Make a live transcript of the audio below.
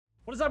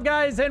What is up,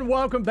 guys, and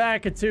welcome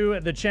back to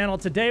the channel.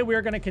 Today we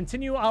are going to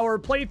continue our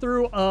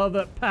playthrough of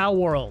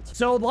Palworld.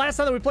 So the last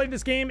time that we played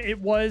this game, it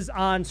was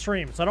on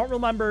stream, so I don't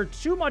remember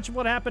too much of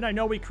what happened. I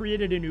know we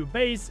created a new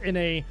base in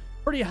a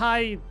pretty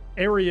high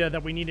area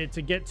that we needed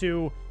to get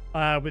to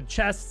with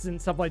chests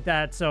and stuff like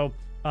that. So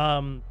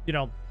you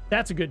know,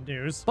 that's a good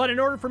news. But in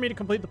order for me to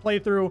complete the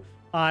playthrough,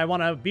 I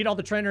want to beat all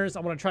the trainers. I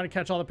want to try to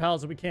catch all the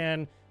pals that we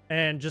can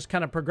and just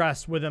kind of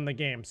progress within the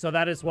game. So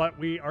that is what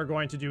we are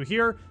going to do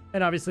here,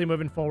 and obviously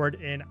moving forward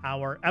in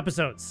our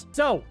episodes.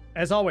 So,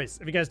 as always,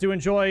 if you guys do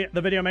enjoy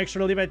the video, make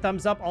sure to leave a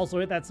thumbs up. Also,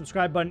 hit that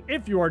subscribe button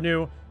if you are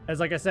new. As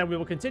like I said, we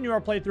will continue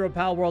our playthrough of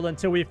Palworld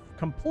until we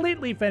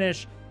completely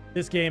finish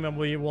this game, and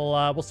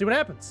we'll see what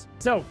happens.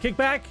 So, kick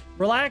back,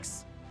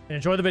 relax, and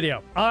enjoy the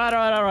video. All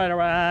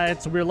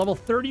right. So we're level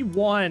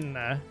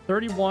 31.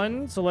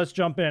 31, so let's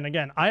jump in.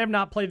 Again, I have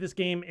not played this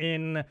game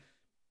in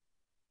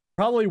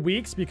probably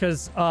weeks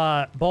because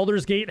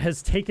Baldur's Gate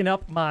has taken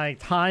up my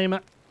time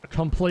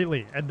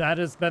completely, and that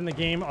has been the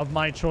game of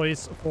my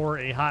choice for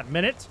a hot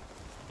minute.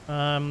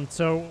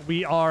 So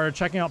we are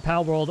checking out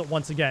Palworld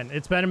once again.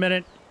 It's been a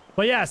minute,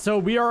 but yeah, so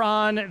we are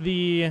on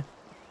the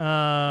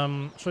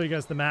show you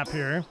guys the map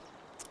here.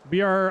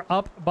 We are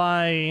up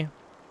by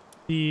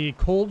the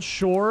cold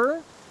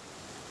shore.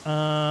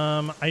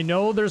 I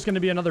know there's going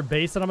to be another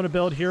base that I'm going to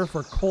build here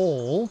for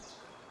coal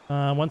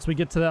once we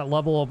get to that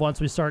level of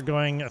once we start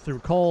going through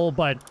coal.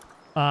 But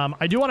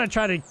I do want to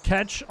try to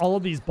catch all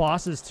of these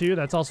bosses too.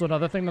 That's also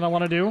another thing that I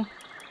want to do.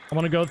 I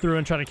want to go through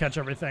and try to catch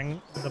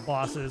everything, the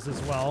bosses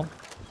as well.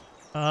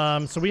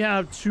 So we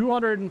have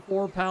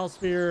 204 pal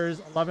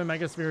spheres, 11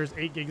 megaspheres,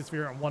 8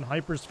 gigasphere, and 1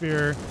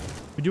 hypersphere.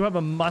 We do have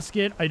a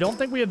musket. I don't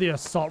think we have the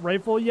assault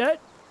rifle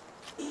yet.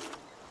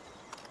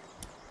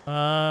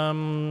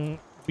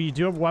 We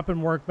do have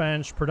weapon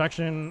workbench,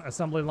 production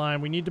assembly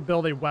line. We need to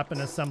build a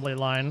weapon assembly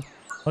line.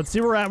 Let's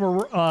see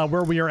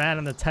where we are at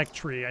in the tech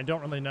tree. I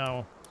don't really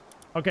know.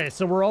 Okay,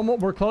 so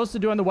we're close to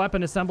doing the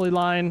weapon assembly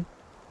line,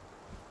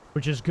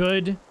 which is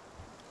good.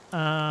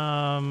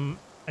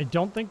 I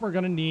don't think we're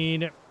gonna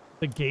need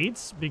the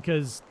gates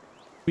because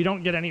we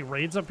don't get any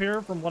raids up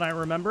here from what I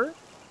remember.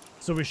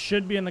 So we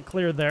should be in the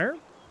clear there.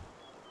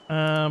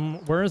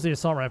 Where is the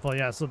assault rifle?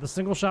 Yeah, so the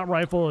single shot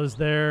rifle is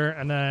there,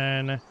 and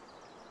then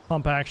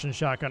pump action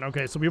shotgun.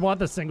 Okay, so we want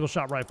the single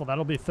shot rifle.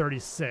 That'll be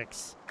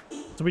 36.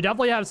 So we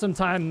definitely have some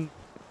time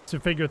to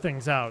figure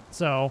things out.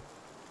 So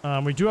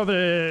we do have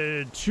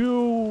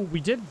we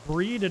did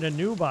breed an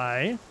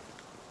Anubi.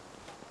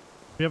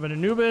 We have an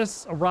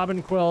Anubis, a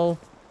Robin Quill.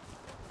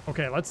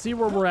 Okay, let's see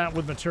where we're at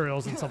with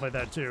materials and stuff like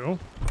that too.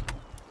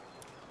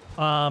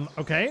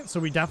 Okay,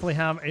 so we definitely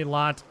have a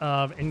lot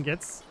of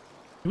ingots.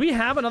 Do we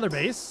have another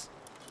base?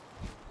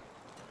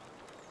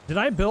 Did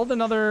I build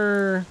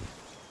another?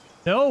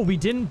 No, we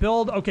didn't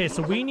build. Okay,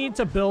 so we need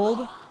to build.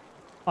 All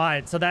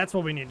right, so that's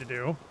what we need to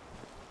do.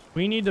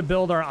 We need to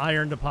build our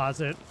iron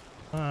deposit.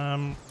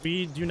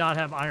 We do not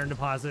have iron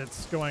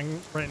deposits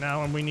going right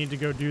now, and we need to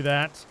go do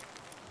that.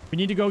 We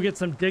need to go get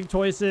some dig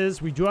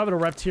toises. We do have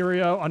another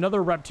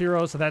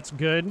Reptiro, so that's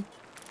good.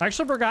 I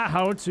actually forgot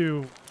how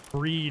to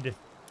breed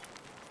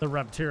the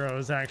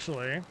Reptiros,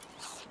 actually.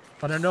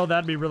 But I know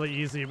that'd be really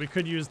easy. We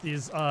could use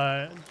these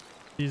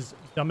Dumids.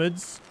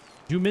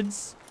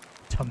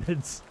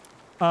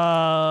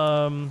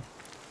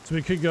 So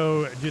we could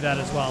go do that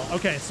as well.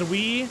 Okay, so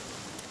we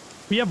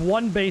have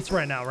one base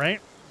right now, right?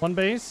 One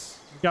base.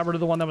 We got rid of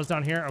the one that was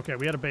down here. Okay,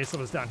 we had a base that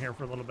was down here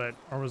for a little bit,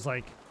 or was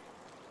like,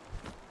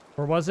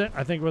 where was it?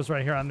 I think it was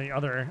right here on the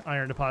other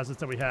iron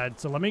deposits that we had.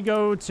 So let me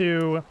go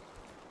to,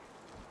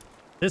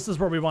 this is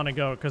where we want to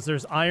go because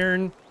there's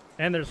iron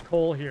and there's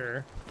coal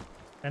here.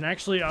 And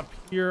actually up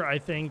here, I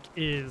think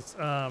is,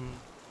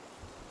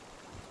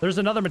 there's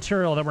another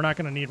material that we're not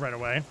going to need right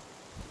away.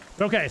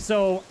 Okay,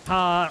 so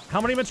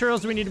how many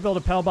materials do we need to build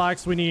a Pal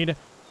box? We need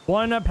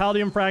 1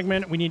 Palladium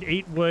fragment. We need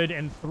 8 wood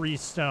and 3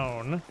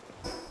 stone.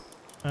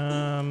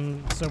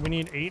 So we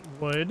need 8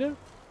 wood.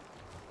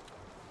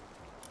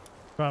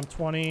 About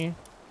 20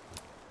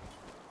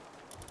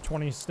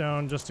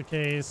 stone just in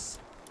case.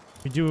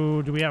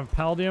 Do we have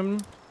Palladium?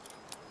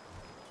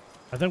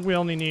 I think we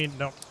only need,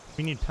 no,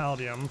 we need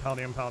Palladium.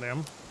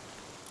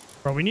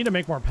 Bro, we need to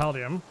make more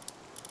Palladium.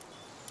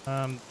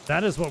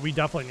 That is what we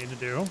definitely need to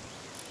do.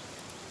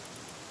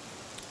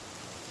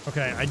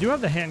 Okay, I do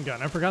have the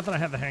handgun. I forgot that I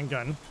have the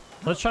handgun.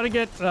 Let's try to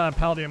get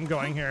Palladium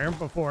going here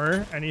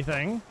before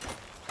anything.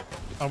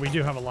 Oh, we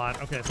do have a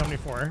lot. Okay,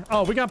 74.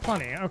 Oh, we got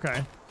plenty.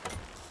 Okay.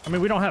 I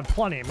mean, we don't have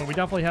plenty, but we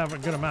definitely have a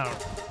good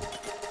amount.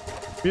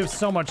 We have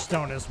so much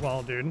stone as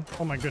well, dude.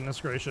 Oh my goodness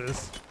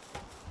gracious.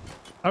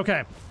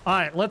 Okay. All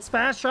right, let's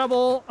fast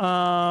travel.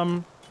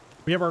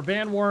 We have our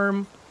van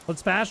worm.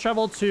 Let's fast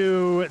travel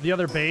to the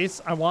other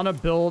base. I want to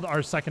build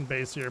our second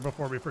base here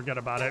before we forget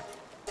about it.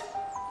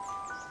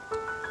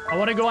 I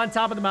want to go on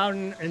top of the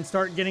mountain and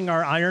start getting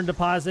our iron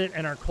deposit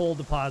and our coal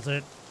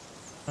deposit.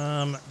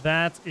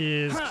 That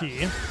is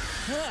key.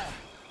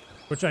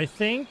 Which I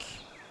think...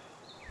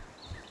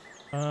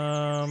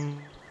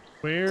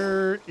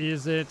 where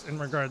is it in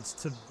regards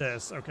to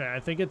this? Okay,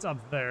 I think it's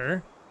up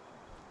there.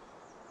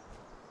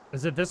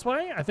 Is it this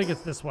way? I think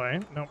it's this way.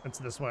 Nope, it's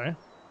this way.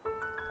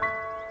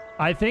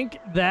 I think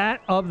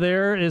that up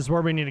there is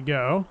where we need to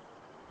go.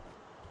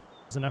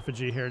 There's an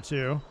effigy here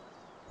too.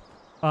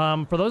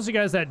 For those of you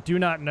guys that do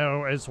not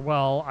know as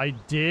well, I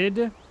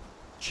did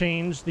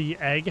change the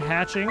egg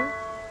hatching.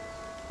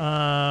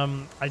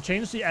 I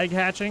changed the egg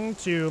hatching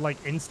to like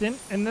instant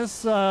in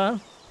this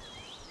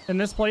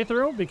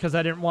playthrough because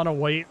I didn't want to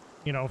wait,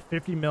 you know,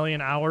 50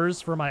 million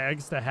hours for my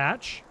eggs to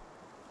hatch.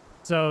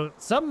 So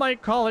some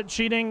might call it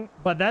cheating,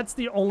 but that's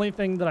the only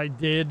thing that I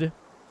did.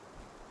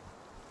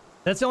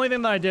 That's the only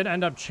thing that I did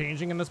end up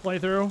changing in this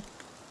playthrough.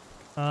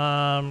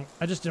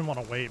 I just didn't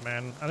want to wait,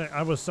 man.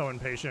 I was so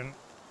impatient.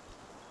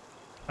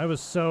 I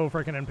was so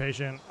freaking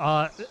impatient.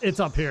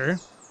 It's up here.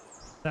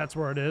 That's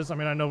where it is. I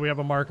mean, I know we have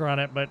a marker on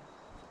it, but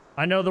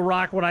I know the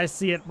rock when I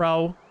see it,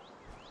 bro.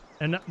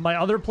 And my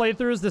other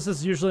playthroughs, this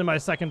is usually my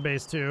second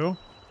base too.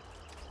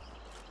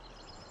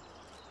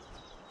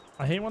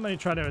 I hate when they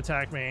try to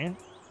attack me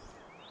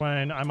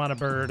when I'm on a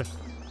bird.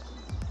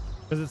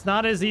 Because it's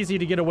not as easy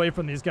to get away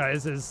from these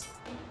guys as,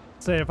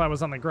 say, if I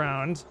was on the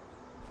ground.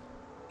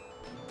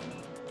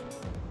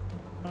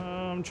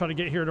 I'm trying to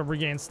get here to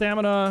regain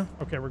stamina.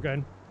 Okay, we're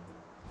good.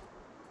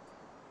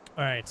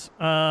 All right.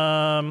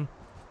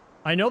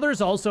 I know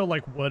there's also,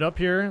 like, wood up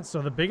here.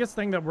 So the biggest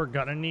thing that we're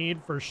gonna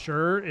need for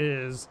sure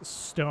is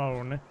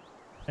stone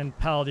and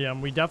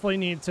palladium. We definitely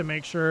need to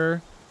make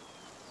sure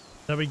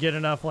that we get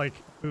enough, like,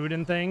 food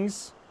and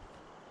things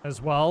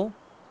as well.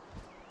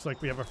 Looks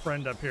like we have a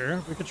friend up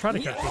here. We could try to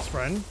catch this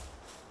friend.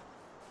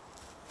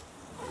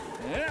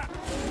 Yeah.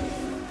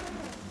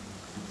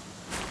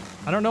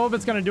 I don't know if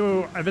it's gonna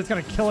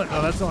kill it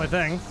though. That's the only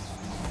thing.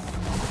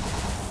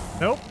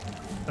 Nope.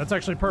 That's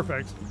actually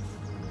perfect.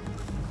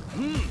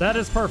 That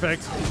is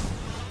perfect.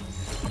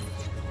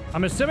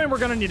 I'm assuming we're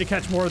gonna need to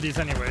catch more of these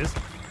anyways.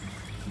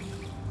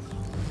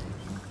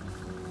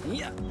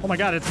 Oh my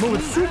god, it's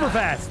moving super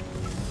fast.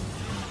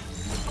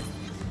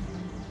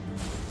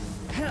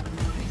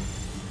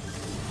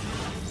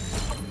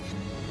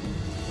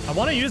 I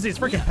want to use these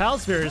freaking pal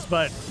spheres,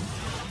 but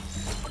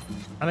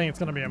I think it's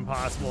going to be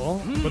impossible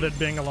with it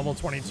being a level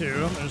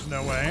 22. There's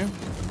no way.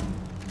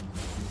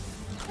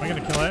 Am I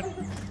going to kill it?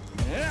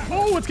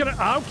 Oh, it's going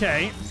to...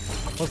 Okay.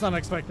 Was not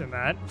expecting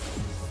that.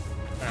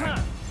 All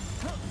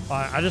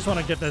right. I just want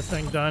to get this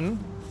thing done.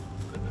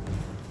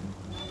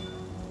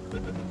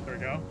 There we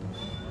go.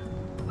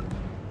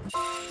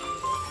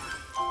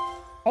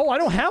 Oh, I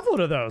don't have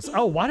one of those.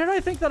 Oh, why did I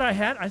think that I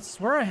had... I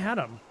swear I had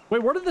them.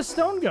 Wait, where did the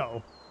stone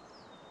go?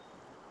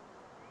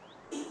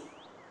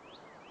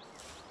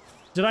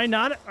 Did I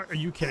not? Are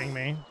you kidding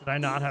me? Did I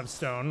not have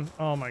stone?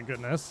 Oh my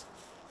goodness.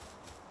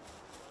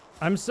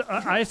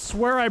 I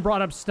swear I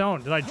brought up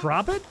stone. Did I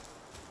drop it?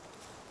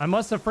 I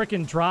must have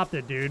freaking dropped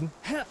it, dude.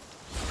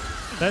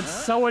 That's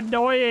so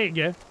annoying.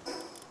 All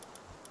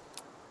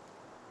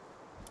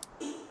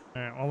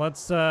right, well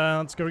let's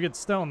go get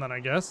stone then, I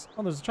guess.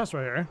 Oh, there's a chest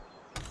right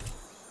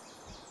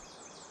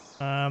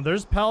here.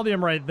 There's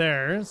palladium right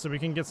there, so we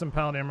can get some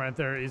palladium right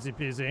there, easy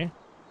peasy.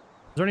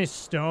 Is there any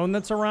stone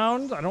that's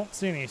around? I don't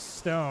see any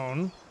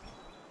stone.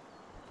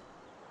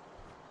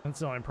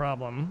 That's the only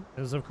problem,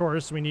 is of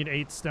course we need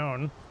 8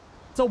 stone.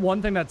 So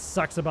one thing that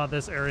sucks about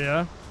this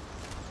area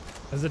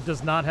is it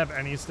does not have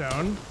any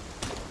stone.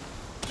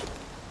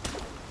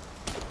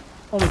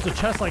 Oh, there's a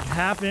chest like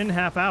half in,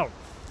 half out.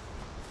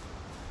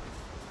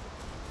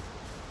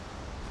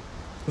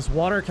 This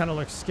water kind of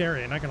looks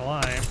scary, not gonna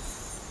lie.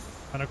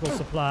 Medical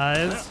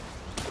supplies.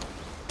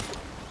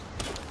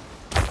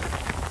 All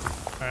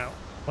right.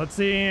 Let's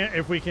see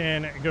if we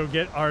can go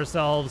get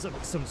ourselves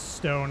some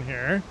stone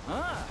here. We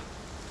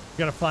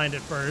gotta find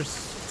it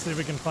first. Let's see if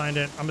we can find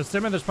it. I'm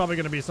assuming there's probably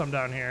gonna be some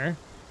down here.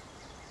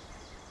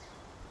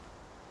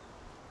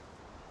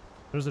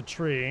 There's a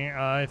tree.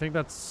 I think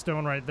that's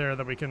stone right there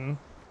that we can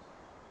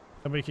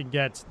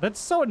get. That's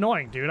so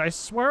annoying, dude. I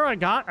swear I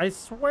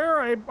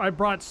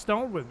brought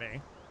stone with me.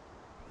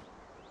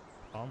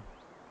 Oh.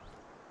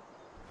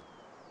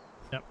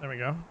 Yep, there we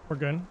go. We're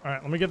good. All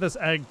right, let me get this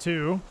egg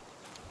too.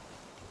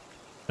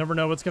 Never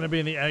know what's going to be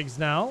in the eggs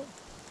now.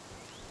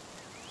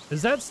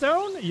 Is that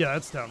stone? Yeah,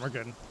 that's stone. We're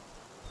good.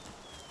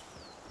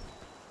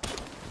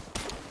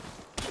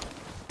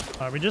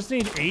 We just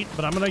need 8,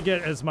 but I'm going to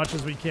get as much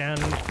as we can.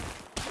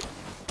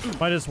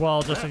 Might as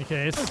well, just in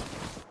case.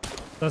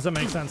 Doesn't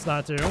make sense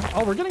not to.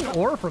 Oh, we're getting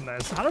ore from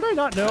this. How did I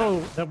not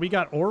know that we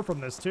got ore from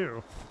this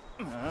too?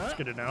 That's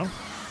good to know. All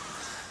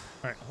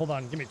right, hold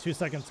on. Give me 2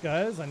 seconds,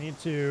 guys. I need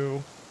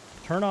to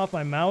turn off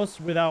my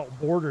mouse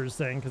without borders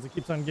thing because it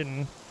keeps on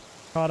getting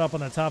caught up on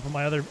the top of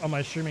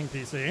my streaming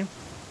PC.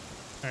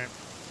 All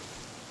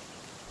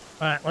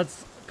right,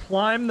 let's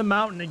climb the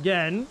mountain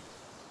again.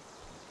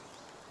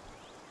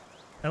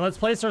 And let's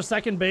place our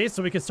second base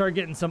so we can start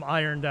getting some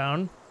iron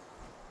down.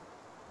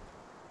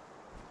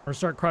 Or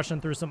start crushing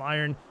through some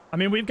iron. I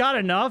mean, we've got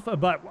enough,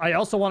 but I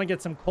also want to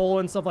get some coal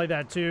and stuff like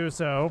that too,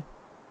 so.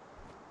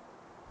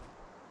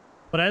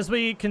 But as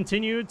we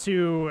continue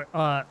to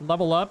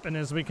level up and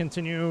as we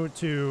continue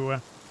to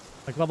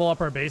like level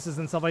up our bases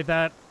and stuff like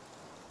that,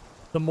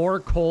 the more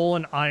coal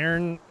and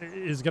iron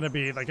is going to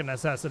be like a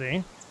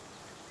necessity.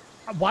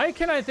 Why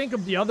can't I think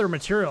of the other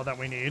material that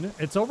we need?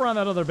 It's over on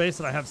that other base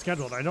that I have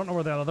scheduled. I don't know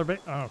where that other base...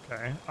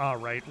 Okay. All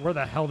right. Where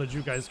the hell did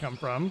you guys come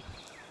from?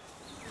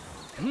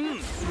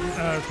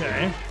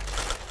 Okay.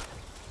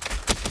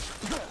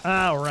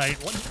 All right.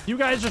 You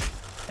guys just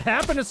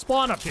happen to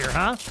spawn up here,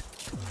 huh?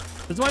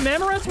 Does my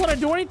Mamorets want to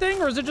do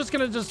anything, or is it just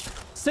going to just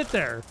sit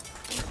there?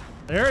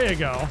 There you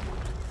go.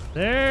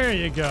 There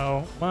you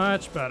go.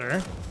 Much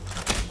better.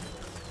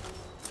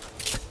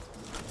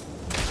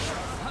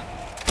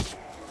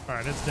 All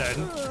right, it's dead.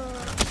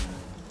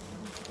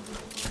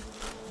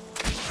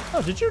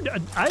 Oh, did you?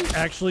 I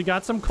actually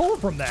got some coal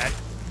from that.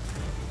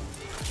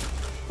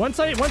 Once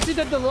he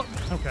did the look.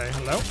 Okay,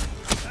 hello.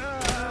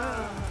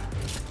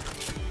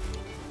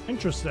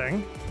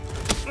 Interesting.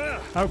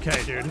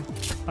 Okay, dude.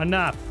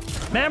 Enough.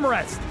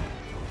 Mamorets.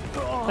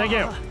 Thank you.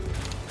 All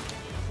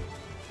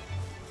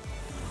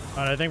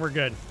right, I think we're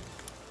good.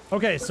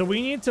 Okay, so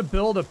we need to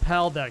build a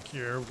PAL deck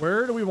here.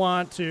 Where do we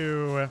want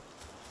to?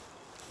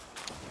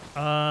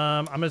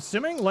 I'm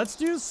assuming let's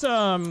do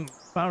some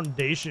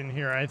foundation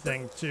here, I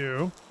think,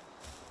 too.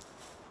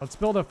 Let's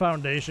build a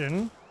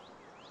foundation.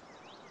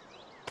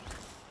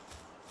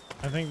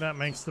 I think that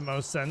makes the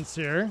most sense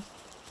here.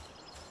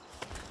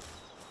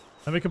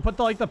 And we can put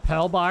the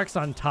PAL box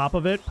on top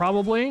of it,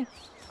 probably.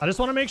 I just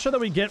want to make sure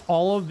that we get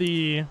all of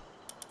the...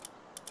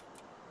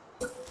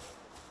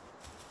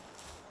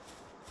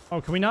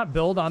 Oh, can we not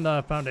build on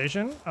the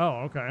foundation?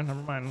 Oh, okay.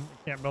 Never mind.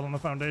 We can't build on the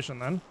foundation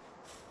then.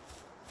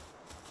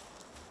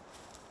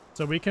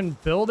 So we can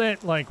build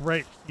it like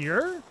right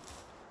here.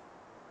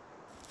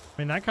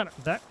 I mean, that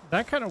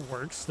kind of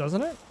works,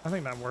 doesn't it? I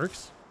think that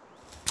works.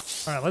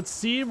 All right, let's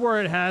see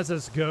where it has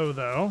us go,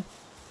 though.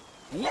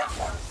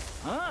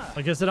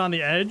 Like, is it on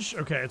the edge?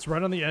 Okay, it's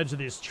right on the edge of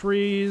these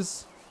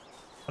trees.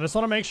 I just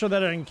want to make sure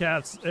that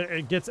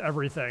it gets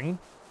everything.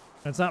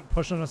 It's not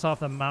pushing us off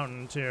the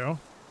mountain, too.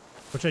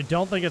 Which I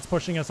don't think it's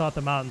pushing us off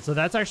the mountain. So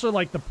that's actually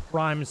like the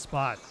prime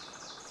spot.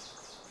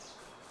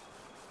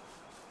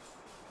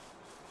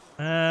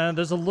 And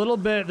there's a little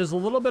bit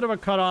of a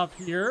cutoff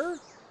here.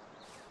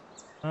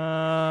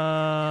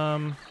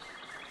 Yeah,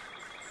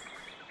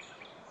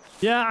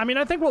 I mean,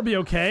 I think we'll be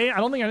okay. I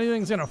don't think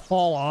anything's gonna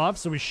fall off,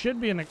 so we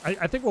should be in a,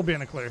 I think we'll be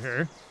in a clear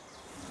here.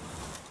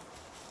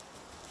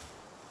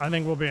 I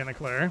think we'll be in a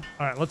clear.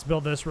 All right, let's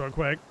build this real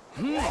quick.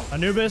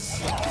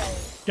 Anubis,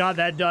 got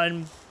that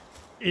done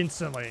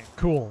instantly.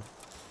 Cool.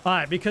 All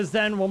right, because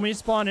then when we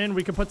spawn in,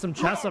 we can put some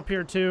chests up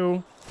here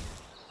too.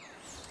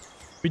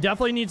 We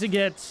definitely need to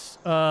get,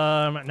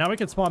 now we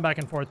can spawn back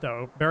and forth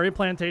though. Berry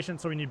plantation,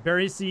 so we need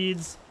berry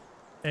seeds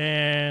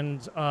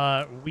and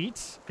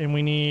wheat, and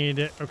we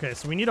need, okay,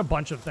 so we need a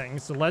bunch of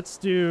things. So let's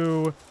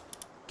do,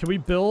 can we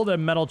build a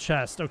metal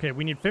chest? Okay,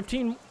 we need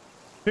 15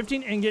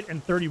 ingot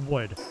and 30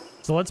 wood.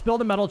 So let's build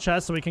a metal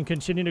chest so we can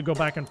continue to go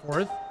back and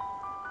forth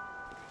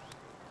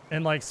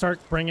and like start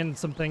bringing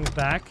some things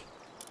back.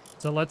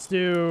 So let's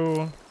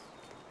just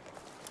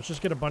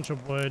get a bunch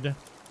of wood,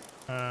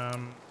 get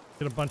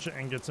a bunch of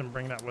ingots and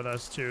bring that with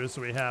us too,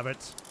 so we have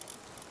it.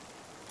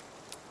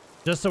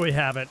 Just so we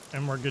have it,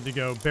 and we're good to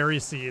go. Berry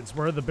seeds.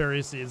 Where are the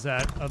berry seeds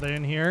at? Are they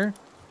in here?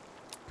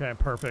 Okay,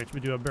 perfect. We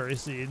do have berry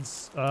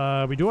seeds.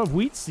 We do have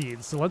wheat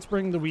seeds, so let's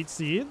bring the wheat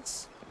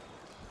seeds.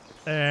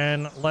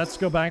 And let's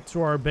go back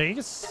to our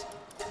base.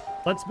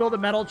 Let's build a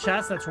metal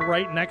chest that's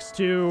right next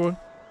to...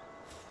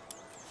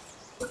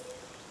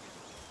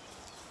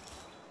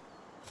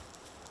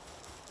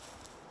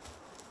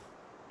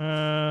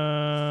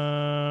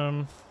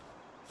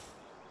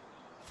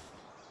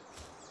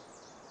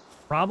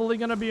 Probably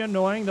going to be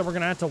annoying that we're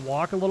going to have to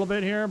walk a little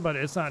bit here, but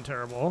it's not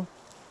terrible.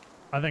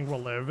 I think we'll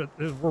live.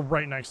 We're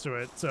right next to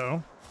it,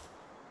 so.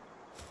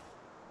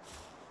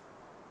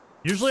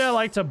 Usually I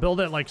like to build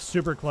it like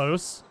super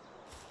close,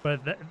 but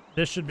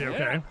this should be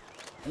okay.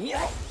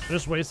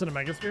 Just wasted a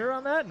megasphere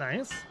on that.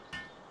 Nice.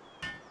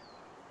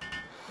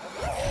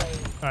 All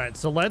right,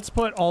 so let's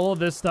put all of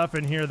this stuff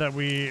in here that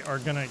we are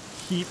going to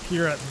keep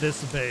here at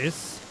this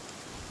base.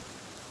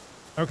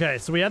 Okay,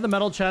 so we have the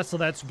metal chest, so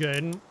that's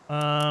good.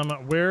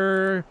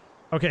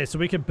 Okay, so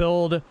we could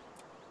build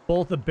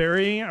both the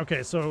berry.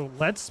 Okay, so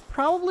let's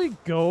probably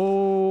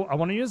go... I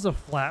want to use the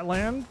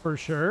flatland for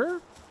sure.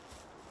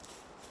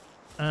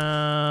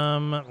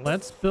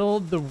 Let's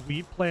build the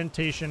wheat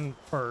plantation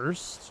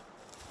first.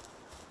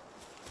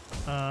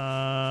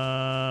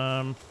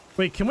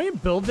 Wait, can we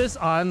build this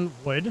on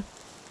wood?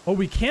 Oh,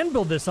 we can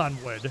build this on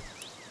wood.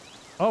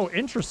 Oh,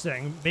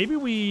 interesting. Maybe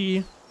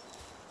we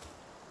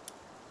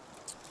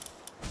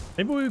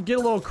get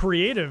a little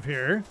creative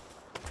here.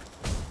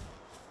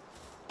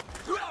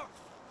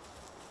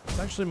 This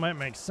actually might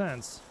make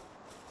sense.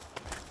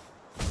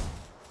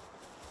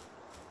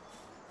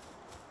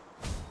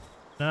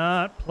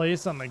 Not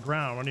place on the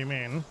ground. What do you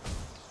mean?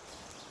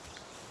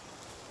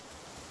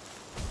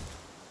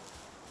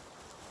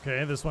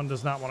 Okay, this one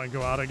does not want to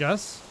go out, I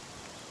guess.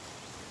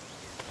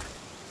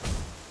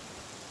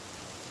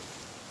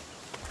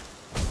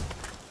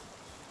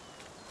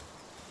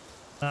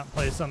 Not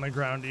place on the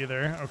ground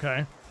either.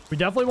 Okay. We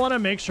definitely want to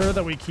make sure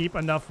that we keep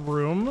enough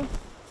room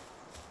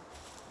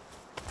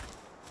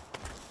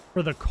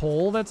for the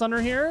coal that's under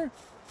here.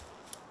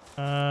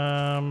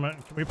 Can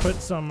we put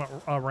some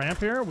ramp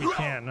here? We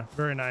can.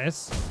 Very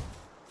nice.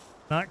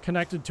 Not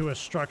connected to a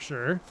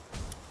structure.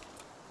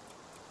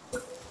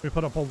 We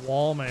put up a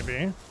wall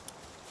maybe.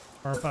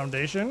 Or a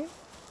foundation.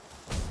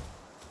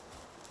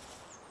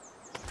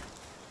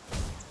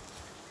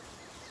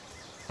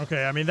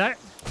 Okay, I mean that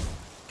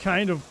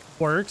kind of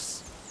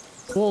works.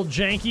 A little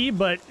janky,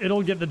 but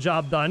it'll get the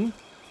job done,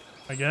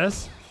 I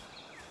guess.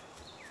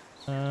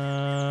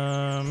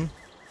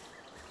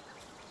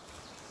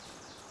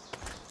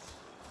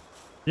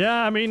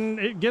 Yeah, I mean,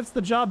 it gets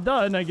the job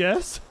done, I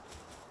guess.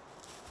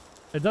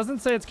 It doesn't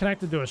say it's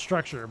connected to a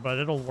structure, but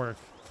it'll work.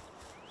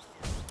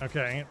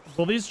 Okay.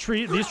 Well, these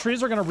trees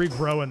are going to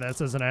regrow in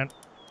this, isn't it?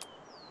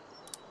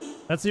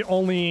 That's the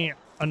only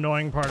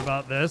annoying part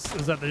about this,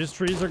 is that these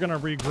trees are going to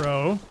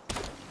regrow.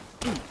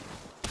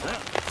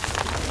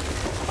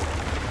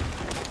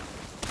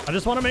 I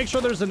just want to make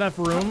sure there's enough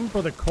room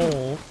for the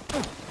coal.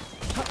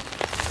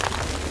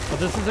 But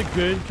this is a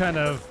good kind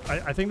of...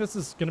 I think this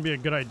is going to be a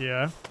good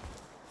idea.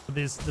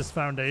 This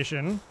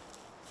foundation,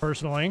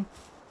 personally.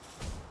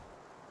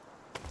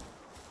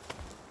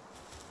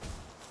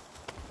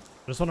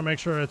 Just want to make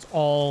sure it's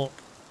all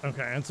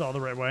okay. It's all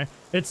the right way.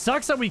 It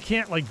sucks that we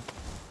can't like.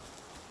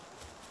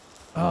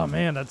 Oh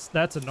man,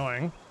 that's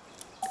annoying.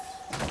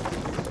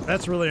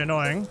 That's really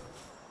annoying.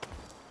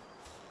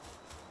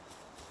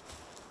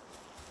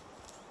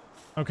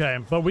 Okay,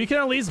 but we can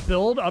at least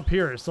build up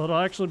here, so it'll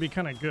actually be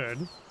kind of good.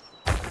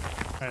 All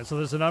right, so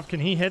there's enough.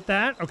 Can he hit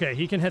that? Okay,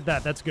 he can hit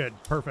that. That's good.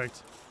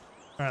 Perfect.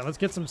 All right, let's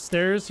get some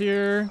stairs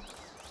here.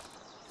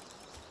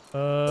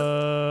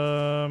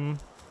 Okay,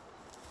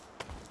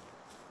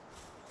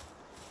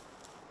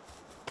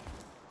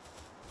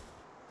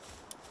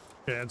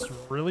 it's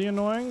really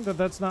annoying that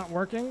that's not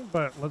working,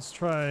 but let's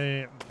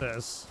try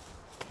this.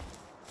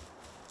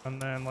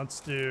 And then let's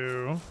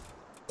do...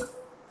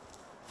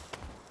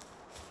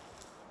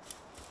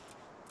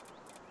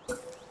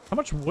 How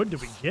much wood do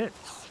we get?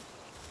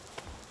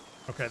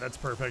 Okay, that's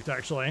perfect,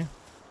 actually.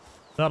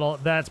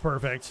 That's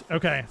perfect.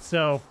 Okay,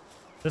 so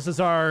this is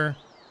our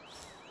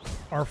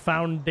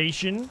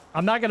foundation.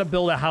 I'm not gonna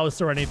build a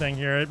house or anything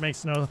here. It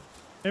makes no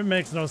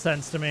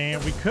sense to me.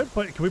 Can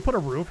we put a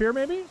roof here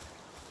maybe?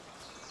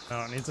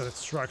 No, it needs a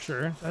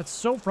structure. That's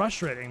so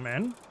frustrating,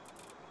 man.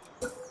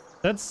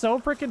 That's so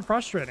freaking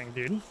frustrating,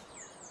 dude.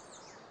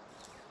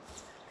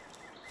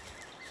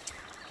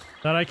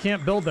 That I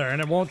can't build there and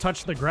it won't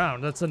touch the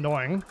ground. That's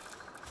annoying.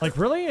 Like,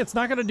 really? It's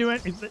not gonna do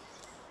anything.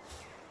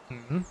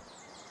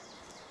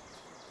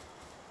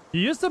 You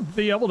used to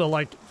be able to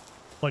like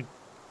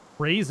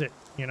raise it,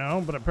 you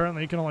know, but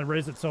apparently you can only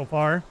raise it so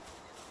far.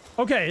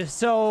 Okay,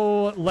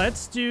 so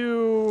let's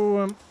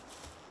do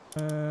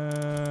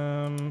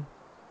the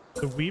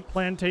wheat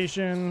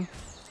plantation.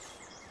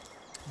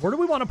 Where do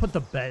we want to put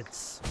the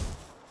beds?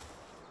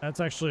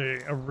 That's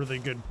actually a really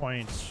good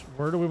point.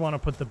 Where do we want to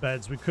put the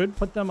beds? We could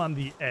put them on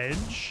the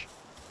edge.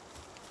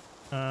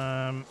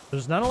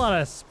 There's not a lot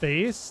of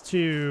space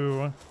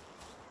to...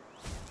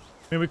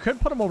 I mean, we could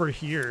put them over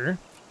here.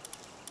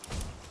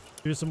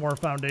 Do some more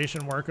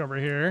foundation work over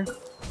here.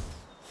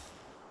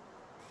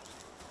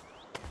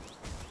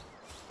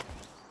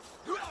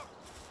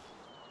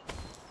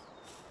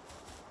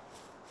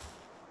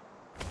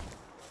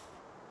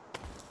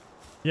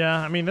 Yeah,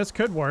 I mean, this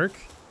could work.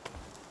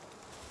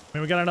 I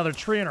mean, we got another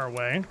tree in our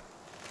way.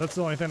 That's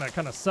the only thing that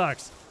kind of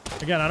sucks.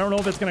 Again, I don't know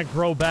if it's going to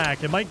grow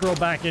back. It might grow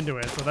back into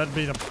it, so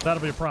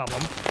that'll be a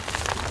problem.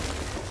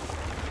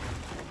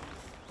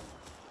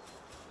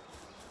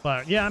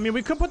 But yeah, I mean,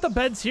 we could put the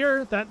beds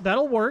here.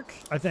 That'll work,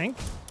 I think.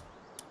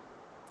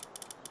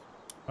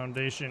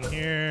 Foundation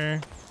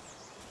here.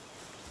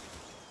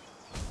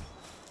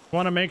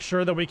 Want to make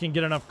sure that we can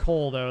get enough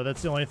coal, though.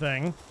 That's the only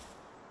thing.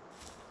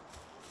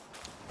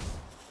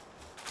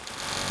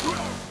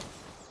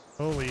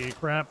 Holy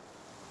crap.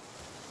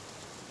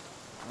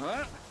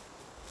 What?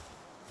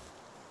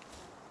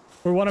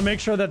 We want to make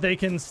sure that they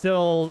can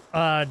still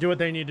do what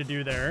they need to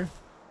do there.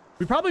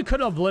 We probably could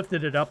have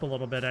lifted it up a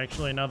little bit,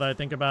 actually, now that I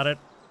think about it.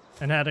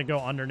 And had to go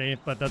underneath,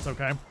 but that's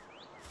okay. All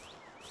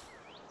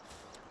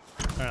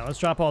right, let's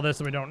drop all this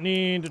that we don't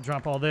need.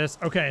 Drop all this.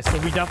 Okay, so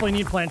we definitely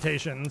need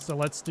plantations. So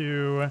let's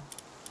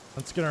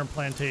get our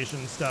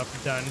plantation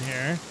stuff done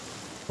here.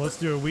 Let's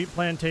do a wheat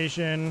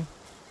plantation.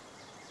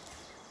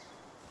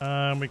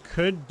 We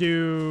could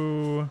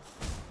do...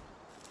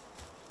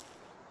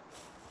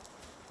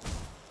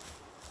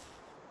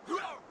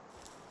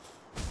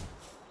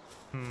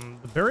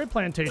 The berry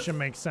plantation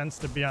makes sense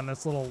to be on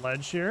this little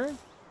ledge here.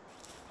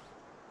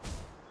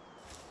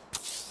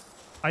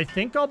 I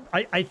think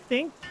I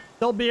think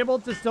they'll be able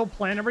to still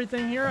plant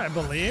everything here, I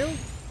believe.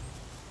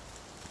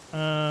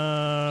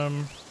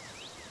 And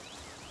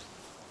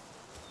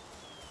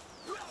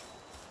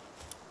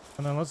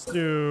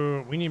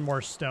then we need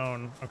more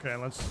stone. Okay,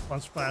 let's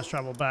fast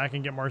travel back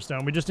and get more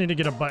stone. We just need to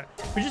get a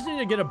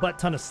butt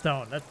ton of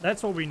stone.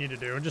 That's what we need to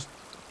do. Just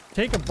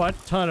take a butt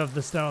ton of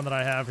the stone that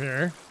I have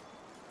here.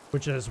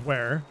 which is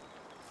where?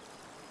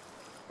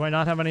 Do I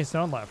not have any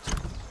stone left?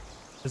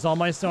 Is all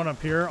my stone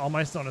up here? All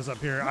my stone is up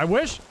here. I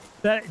wish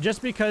that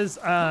just because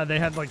they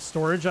had like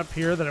storage up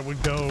here that it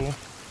would go...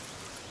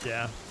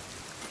 Yeah.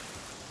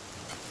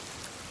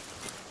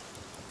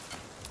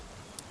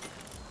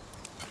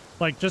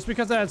 Like, just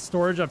because I had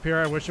storage up here,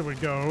 I wish it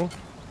would go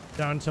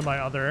down to my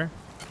other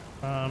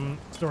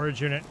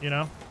storage unit, you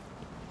know?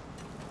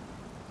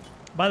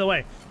 By the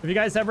way, if you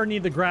guys ever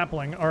need the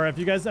grappling, or if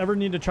you guys ever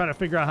need to try to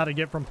figure out how to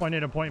get from point A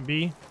to point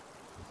B,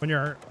 when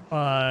you're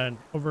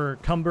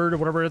overcumbered or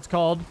whatever it's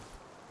called,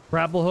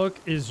 grapple hook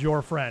is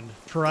your friend.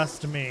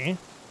 Trust me.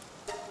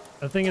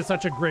 The thing is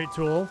such a great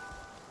tool.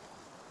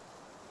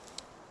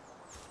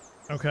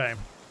 Okay.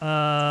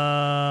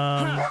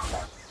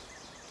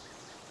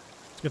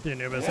 Let's get the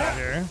Anubis out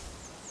here.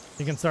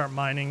 You can start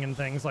mining and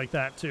things like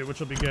that too, which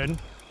will be good.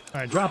 All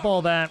right, drop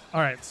all that.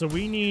 All right, so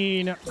we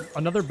need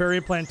another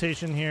berry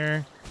plantation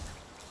here.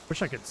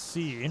 Wish I could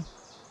see.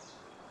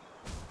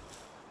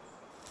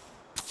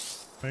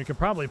 We could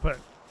probably put...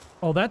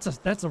 Oh, that's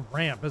a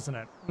ramp, isn't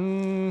it?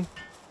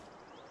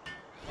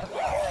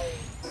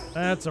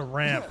 That's a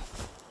ramp.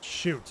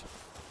 Shoot.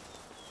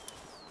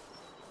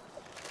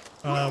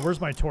 Where's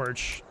my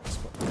torch? Let's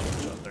put the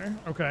torch up there.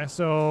 Okay,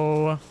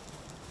 so...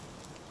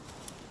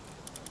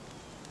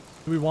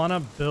 Do we want to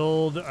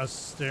build a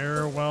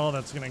stairwell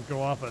that's going to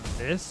go off of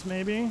this,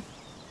 maybe?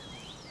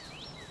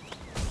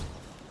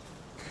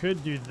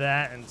 Could do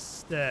that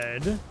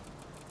instead.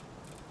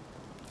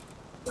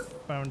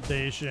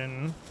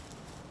 Foundation.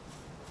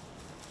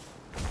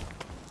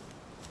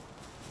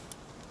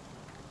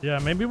 Yeah,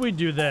 maybe we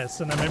do this,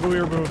 and then maybe we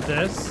remove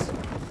this.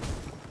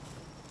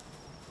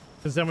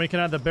 Because then we can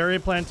have the berry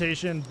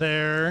plantation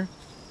there.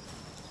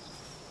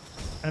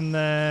 And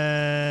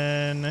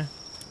then...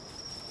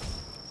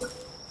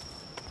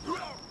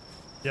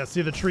 Yeah,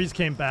 see, the trees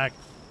came back.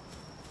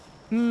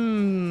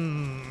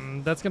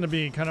 That's going to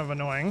be kind of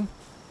annoying.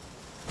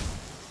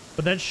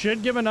 But that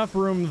should give enough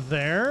room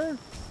there.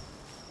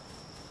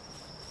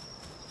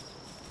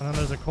 And then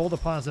there's a coal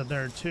deposit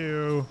there,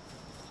 too.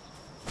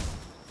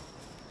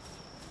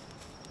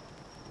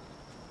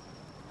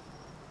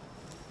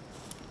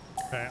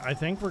 Okay, I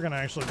think we're going to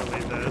actually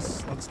delete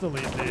this. Let's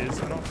delete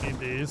these. I don't need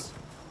these.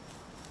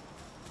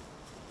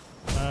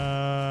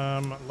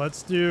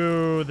 Let's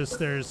do the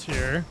stairs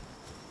here.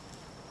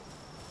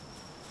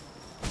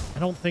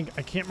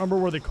 I can't remember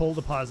where the coal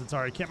deposits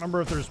are. I can't remember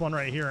if there's one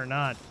right here or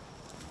not.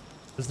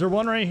 Is there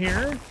one right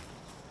here?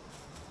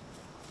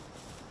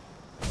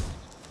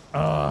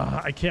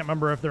 I can't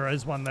remember if there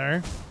is one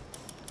there.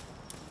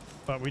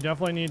 But we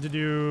definitely need to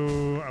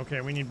do... Okay,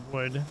 we need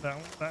wood.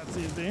 That's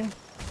easy.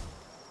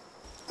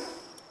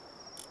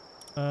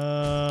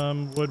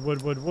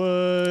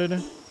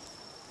 Wood.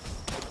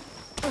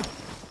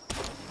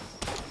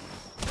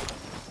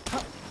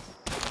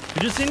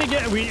 We just need to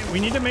get... We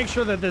need to make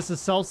sure that this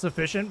is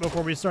self-sufficient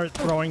before we start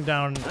throwing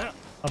down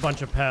a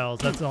bunch of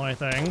pals. That's the only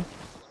thing.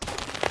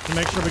 To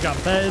make sure we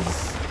got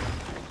beds.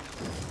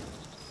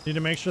 Need to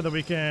make sure that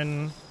we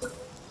can...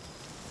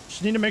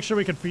 Just need to make sure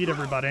we can feed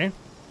everybody.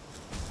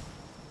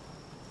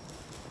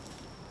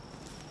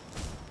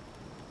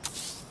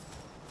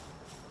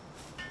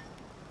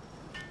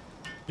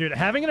 Dude,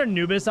 having an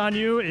Anubis on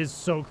you is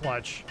so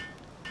clutch.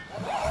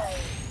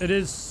 It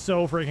is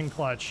so freaking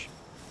clutch.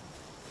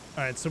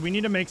 Alright, so we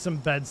need to make some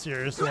beds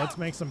here. So let's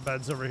make some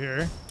beds over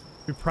here.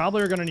 We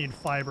probably are going to need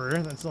fiber.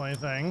 That's the only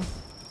thing.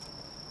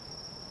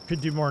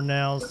 Could do more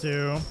nails,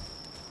 too.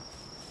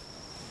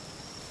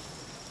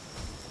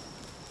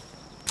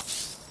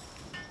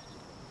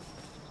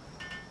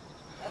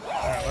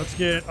 Alright, let's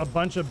get a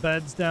bunch of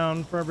beds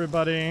down for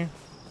everybody.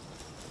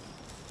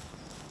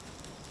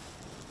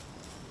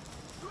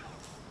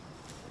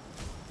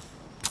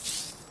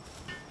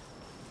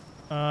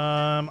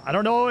 I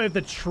don't know if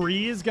the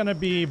tree is going to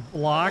be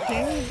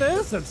blocking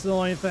this. That's the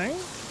only thing.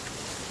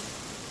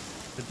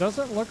 It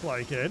doesn't look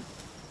like it.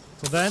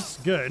 So that's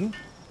good. All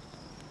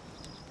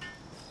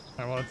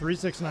right, well,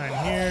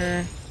 369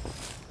 here.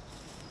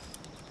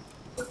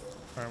 All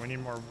right, we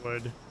need more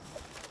wood.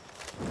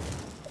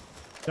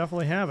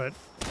 Definitely have it.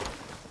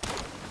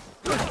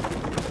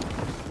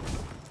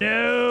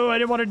 No, I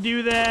didn't want to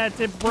do that.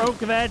 It broke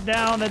that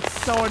down.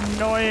 That's so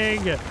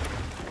annoying.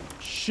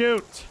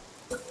 Shoot.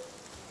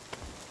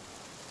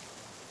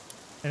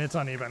 And it's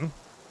uneven.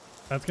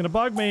 That's gonna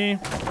bug me.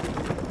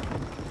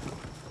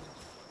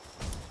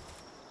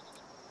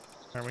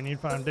 Alright, we need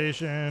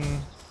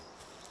foundation.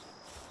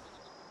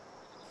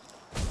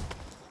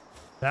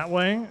 That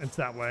way? It's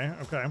that way.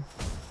 Okay.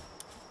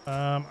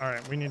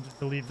 Alright, we need to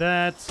delete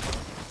that.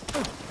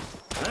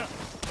 I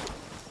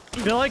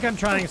feel like I'm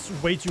trying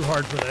way too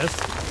hard for this.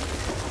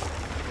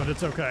 But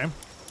it's okay.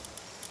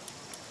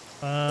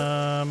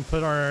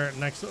 Put our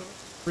next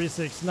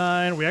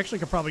 369. We actually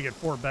could probably get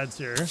 4 beds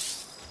here.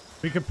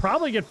 We could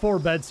probably get 4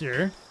 beds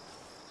here.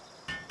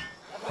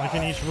 Like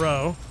in each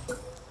row.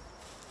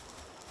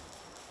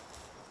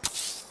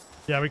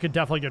 Yeah, we could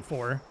definitely get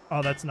 4.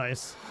 Oh, that's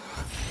nice.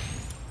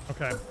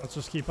 Okay, let's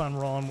just keep on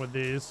rolling with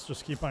these.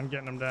 Just keep on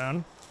getting them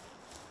down.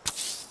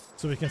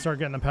 So we can start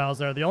getting the pals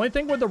there. The only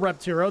thing with the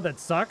Reptiro that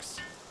sucks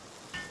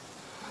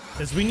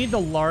is we need the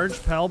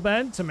large pal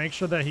bed to make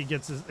sure that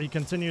he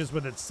continues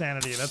with its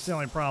sanity. That's the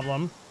only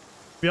problem.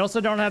 We also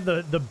don't have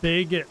the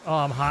big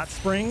hot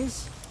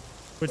springs,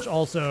 which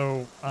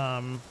also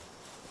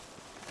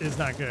is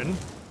not good.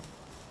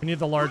 We need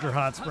the larger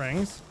hot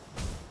springs.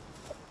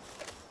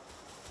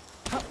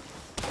 All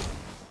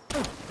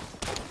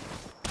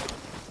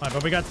right,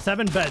 but we got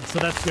 7 beds, so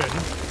that's good.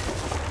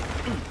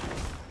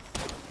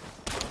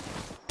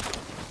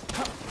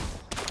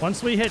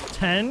 Once we hit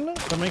 10,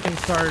 then we can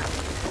start...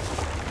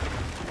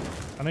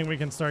 I think we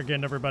can start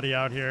getting everybody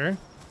out here.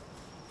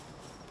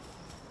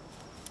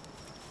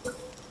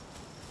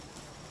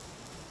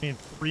 Need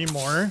 3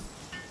 more.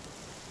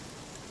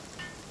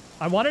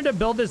 I wanted to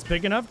build this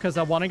big enough because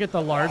I want to get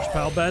the large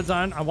pal beds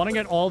on. I want to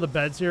get all the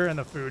beds here and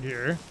the food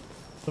here.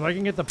 So I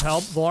can get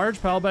the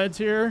large pal beds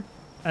here,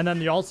 and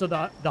then also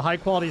the high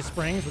quality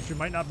springs, which we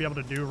might not be able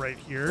to do right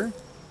here.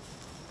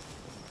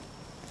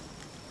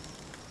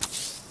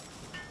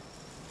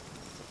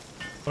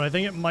 But I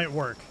think it might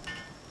work.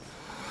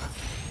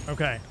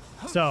 Okay,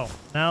 so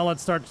now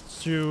let's start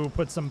to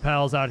put some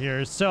pals out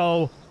here.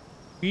 So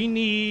we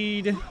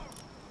need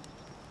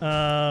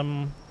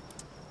water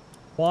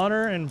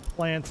and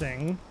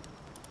planting.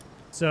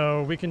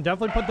 So we can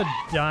definitely put the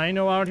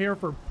dino out here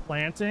for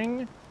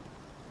planting.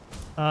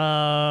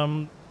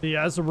 The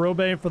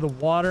Azarobe for the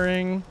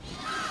watering.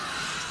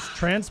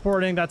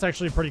 Transporting, that's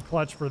actually pretty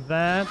clutch for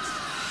that.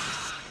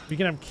 We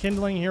can have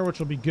kindling here, which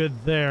will be good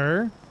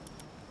there.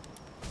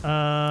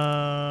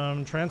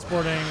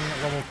 Transporting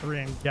level 3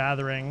 and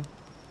gathering.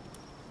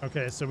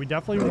 Okay, so we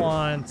definitely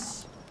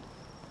want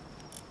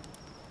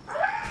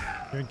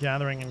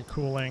gathering and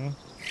cooling. Do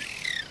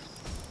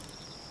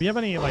we have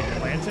any like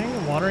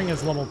planting? Watering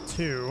is level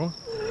 2.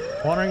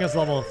 Watering is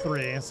level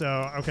 3.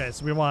 So okay,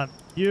 so we want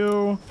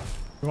you.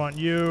 We want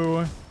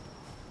you.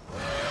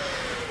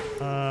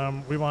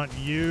 We want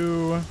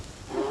you.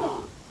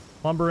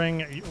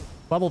 Lumbering,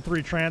 level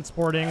 3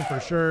 transporting for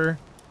sure.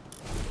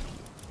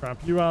 Drop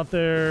you out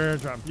there.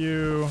 Drop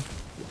you.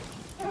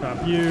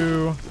 Drop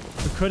you.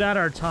 We could add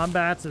our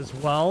Tombats as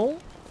well,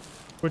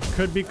 which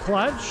could be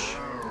clutch.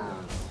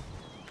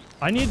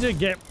 I need to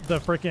get the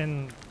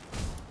freaking...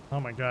 Oh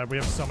my god, we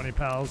have so many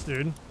pals,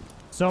 dude.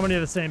 So many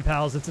of the same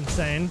pals, it's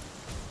insane.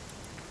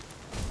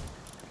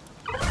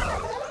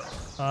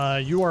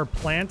 You are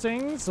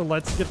planting, so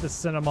let's get the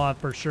Cinnamoth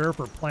for sure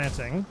for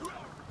planting.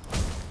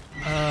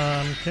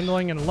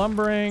 Kindling and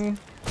lumbering.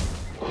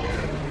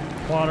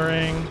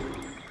 Watering.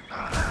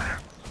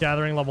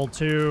 Gathering level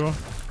 2.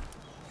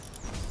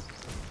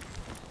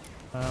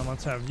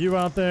 Let's have you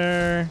out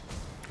there.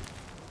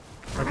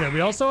 Okay,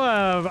 we also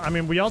have... I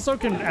mean, we also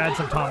can add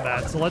some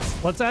Tombats. So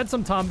let's add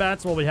some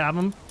Tombats while we have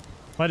them.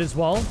 Might as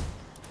well.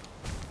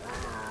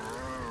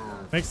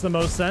 Makes the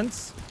most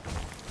sense.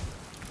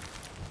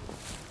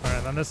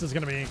 Alright, then this is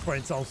going to be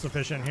quite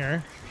self-sufficient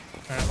here.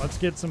 Alright, let's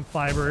get some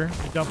fiber.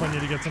 We definitely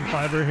need to get some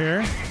fiber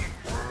here.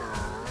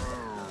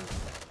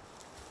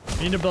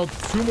 We need to build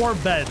 2 more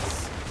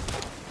beds.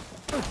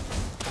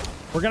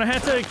 We're going to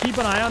have to keep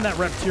an eye on that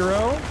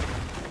Reptiro.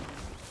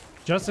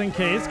 Just in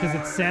case, because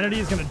its sanity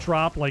is going to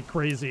drop like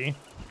crazy.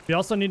 We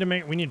also need to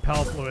make... We need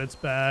pal fluids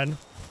bad.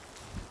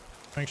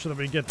 Make sure that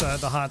we get the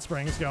hot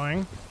springs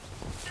going.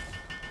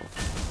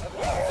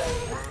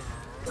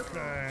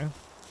 Okay.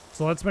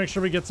 So let's make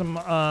sure we get some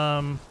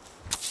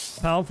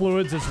pal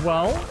fluids as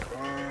well.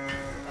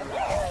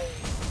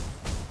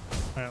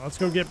 Alright, let's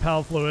go get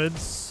pal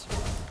fluids.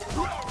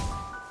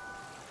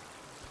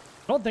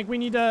 I don't think we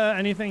need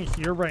anything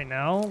here right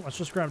now. Let's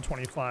just grab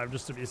 25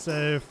 just to be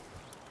safe.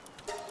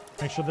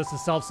 Make sure this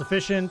is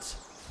self-sufficient.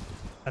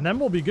 And then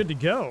we'll be good to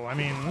go. I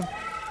mean,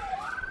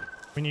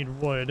 we need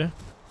wood.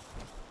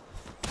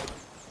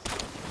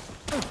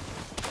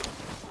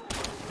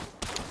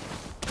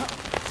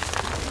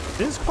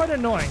 It is quite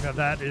annoying that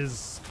that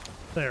is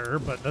there,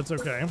 but that's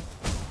okay.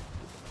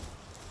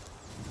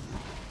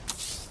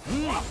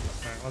 Alright,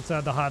 let's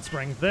add the hot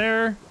springs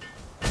there.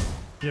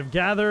 You have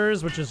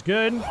gatherers, which is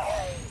good.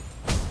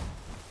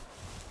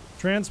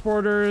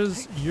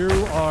 Transporters, you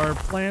are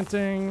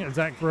planting. Is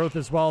that growth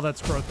as well?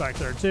 That's growth back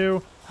there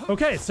too.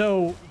 Okay,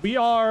 so we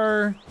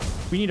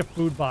need a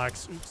food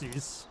box.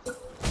 Oopsies.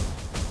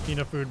 Need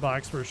a food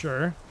box for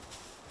sure.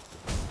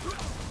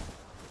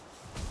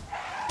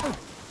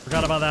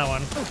 Forgot about that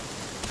one.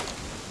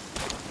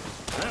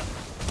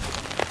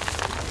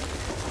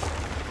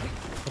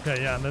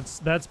 Okay, yeah,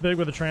 that's big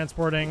with the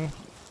transporting.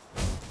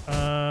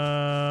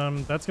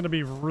 That's gonna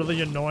be really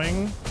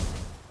annoying.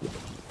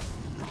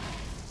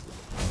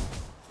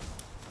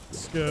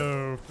 Let's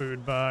go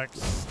food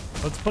box.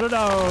 Let's put it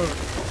out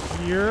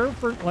here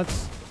for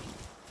let's.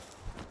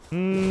 I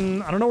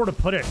don't know where to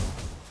put it.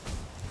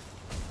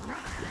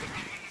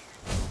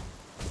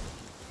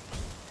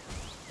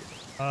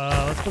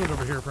 Let's put it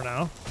over here for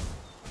now.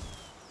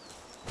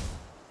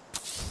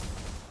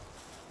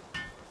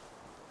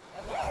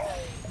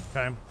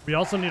 Okay. We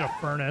also need a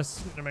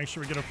furnace. Need to make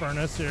sure we get a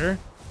furnace here.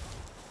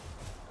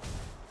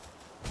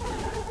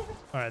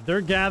 All right,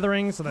 they're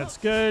gathering, so that's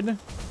good.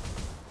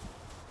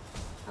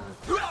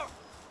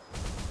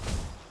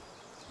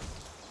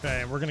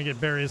 Okay, we're gonna get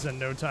berries in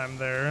no time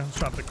there. Let's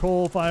drop the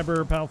coal,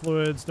 fiber, pal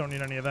fluids. Don't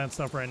need any of that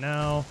stuff right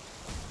now.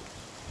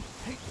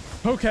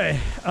 Okay,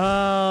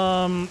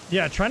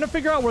 yeah, trying to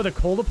figure out where the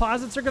coal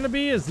deposits are gonna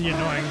be is the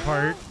annoying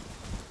part.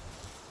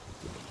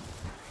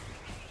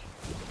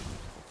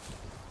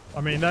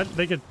 I mean, that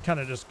they could kind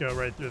of just go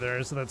right through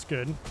there, so that's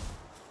good.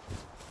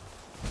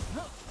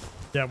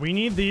 Yeah, we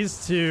need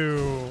these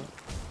to...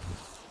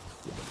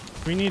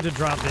 We need to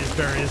drop these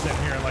berries in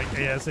here, like,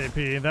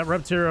 ASAP. That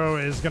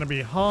Reptiro is going to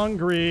be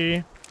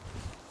hungry.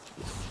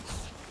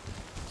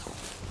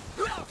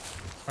 Alright,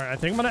 I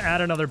think I'm going to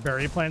add another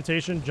berry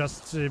plantation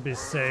just to be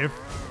safe.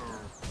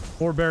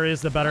 More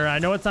berries, the better. I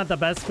know it's not the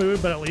best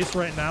food, but at least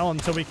right now,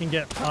 until we can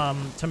get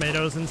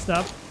tomatoes and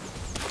stuff,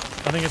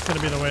 I think it's going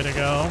to be the way to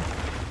go.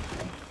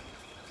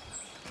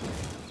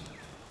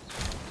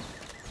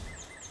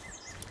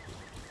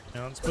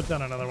 Yeah, let's put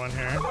down another one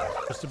here,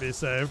 just to be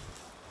safe.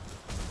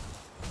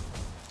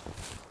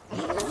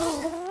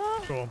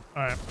 Cool.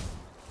 All right.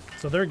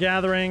 So they're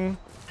gathering.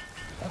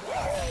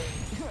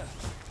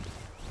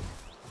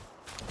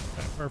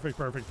 Okay, perfect,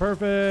 perfect,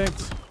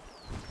 perfect.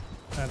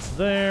 That's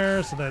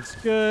there, so that's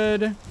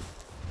good.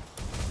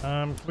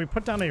 Can we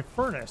put down a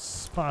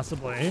furnace,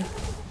 possibly?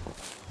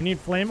 We need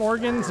flame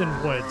organs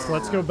and wood. So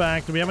let's go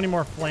back. Do we have any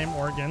more flame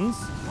organs?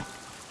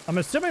 I'm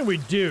assuming we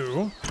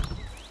do.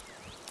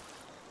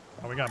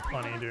 Oh, we got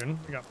plenty, dude.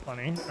 We got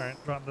plenty. All right,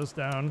 drop this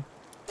down.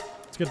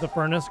 Let's get the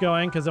furnace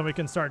going, because then we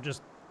can start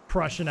just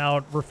crushing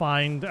out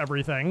refined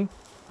everything.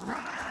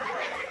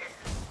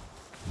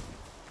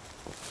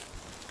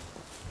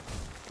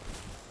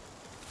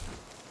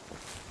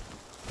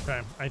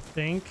 Okay, I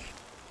think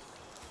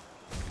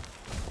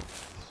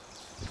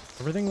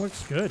everything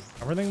looks good.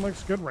 Everything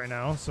looks good right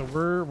now, so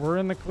we're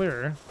in the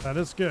clear. That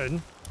is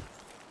good.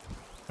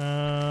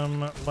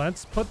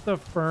 Let's put the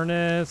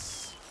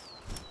furnace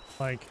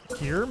like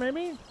here,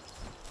 maybe?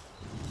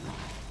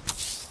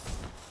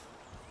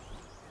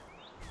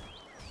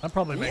 That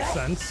probably makes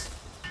sense.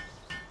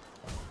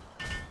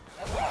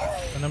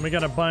 And then we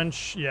got a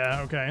bunch.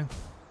 Yeah, okay.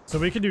 So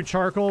we could do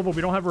charcoal, but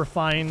we don't have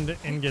refined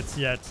ingots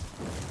yet.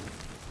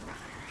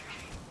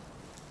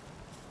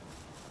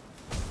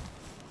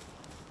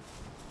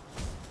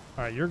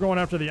 All right, you're going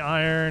after the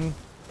iron.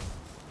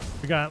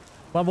 We got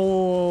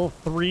level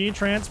 3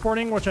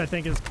 transporting, which I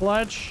think is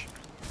clutch.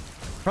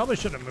 Probably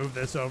should have moved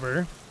this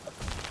over.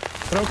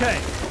 But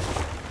okay.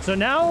 So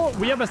now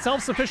we have a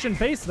self-sufficient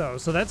base, though,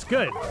 so that's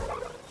good.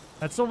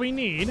 That's what we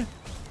need.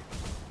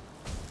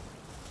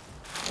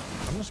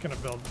 I'm just gonna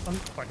build...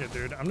 fuck it,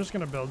 dude. I'm just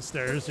gonna build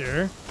stairs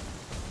here.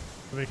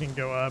 So we can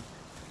go up.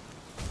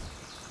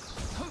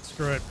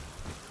 Screw it.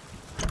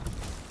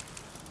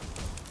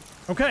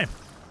 Okay.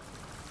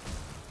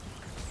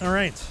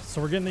 Alright,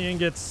 so we're getting the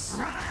ingots.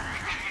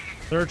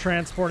 They're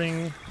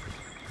transporting.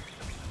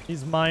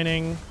 He's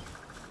mining.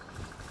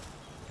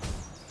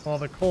 All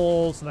the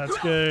coal, so that's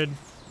good.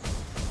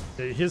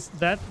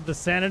 The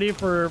sanity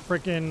for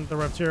freaking the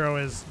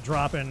Reptiro is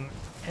dropping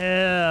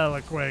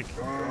hella quick.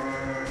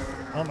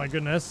 Oh my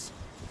goodness.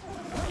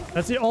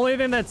 That's the only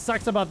thing that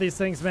sucks about these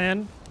things,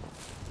 man.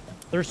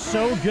 They're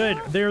so good.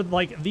 They're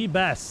like the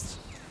best.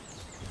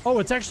 Oh,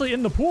 it's actually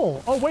in the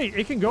pool. Oh wait,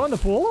 it can go in the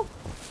pool?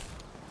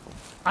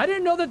 I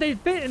didn't know that they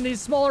fit in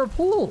these smaller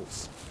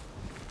pools.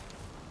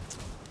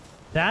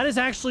 That is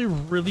actually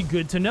really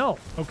good to know.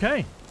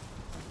 Okay.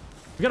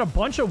 We got a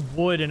bunch of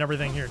wood and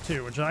everything here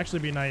too, which will actually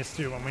be nice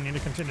too when we need to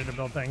continue to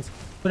build things.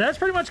 But that's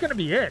pretty much going to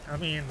be it. I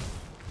mean,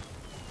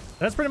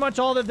 that's pretty much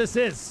all that this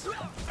is.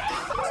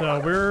 So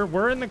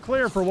we're in the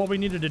clear for what we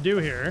needed to do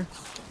here.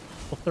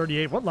 Level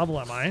 38. What level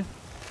am I?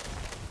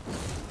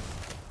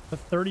 The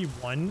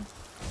 31.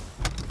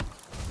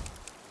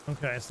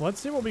 Okay, so let's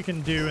see what we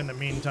can do in the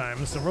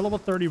meantime. So we're level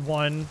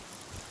 31.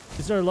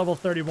 These are level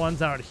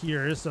 31s out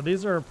here. So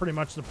these are pretty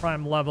much the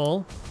prime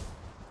level.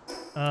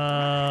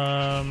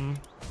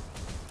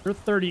 We're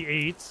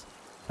 38.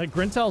 Like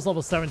Grintel's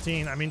level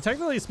 17. I mean,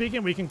 technically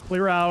speaking, we can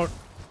clear out.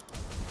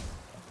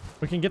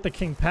 We can get the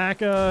King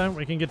Paka.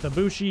 We can get the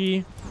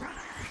Bushi.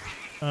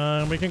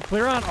 We can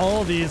clear out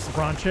all of these.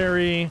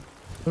 Broncherry.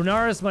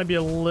 Lunaris might be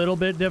a little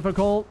bit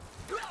difficult.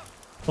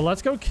 But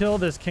let's go kill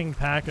this King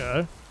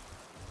Paka.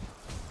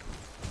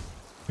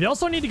 We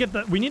also need to get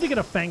the... We need to get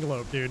a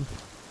Fanglope, dude.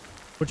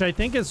 Which I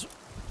think is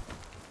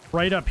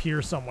right up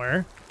here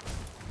somewhere.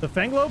 The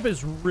Fanglope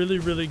is really,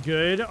 really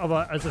good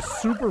as a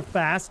super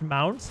fast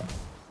mount.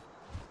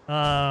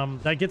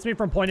 That gets me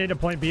from point A to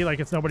point B like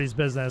it's nobody's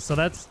business. So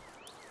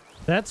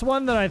that's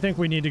one that I think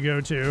we need to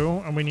go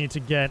to and we need to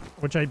get,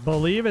 which I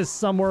believe is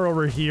somewhere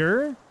over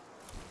here.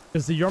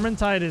 Because the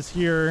Yormantide is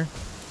here.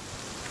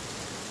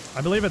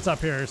 I believe it's up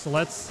here. So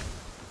let's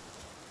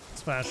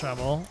fast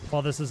travel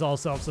while this is all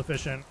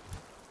self-sufficient.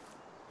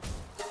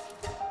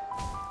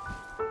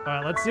 All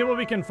right, let's see what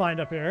we can find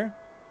up here.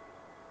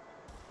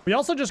 We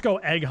also just go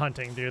egg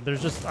hunting, dude.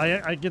 There's just...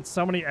 I get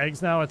so many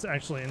eggs now, it's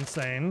actually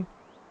insane.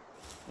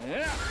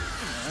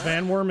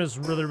 Van Worm is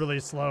really, really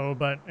slow,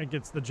 but it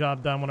gets the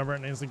job done whenever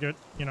it needs to get,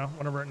 you know,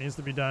 whenever it needs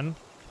to be done.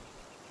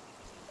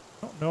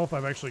 I don't know if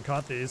I've actually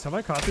caught these. Have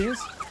I caught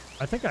these?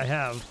 I think I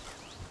have.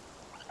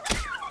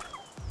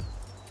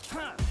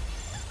 I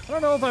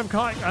don't know if I've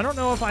caught... I don't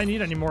know if I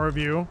need any more of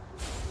you.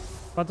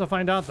 About to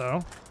find out,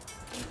 though.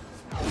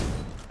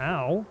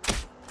 Ow.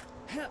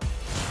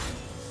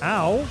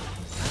 Ow.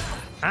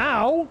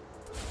 Ow.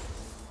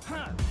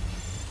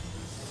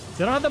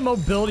 They don't have the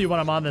mobility when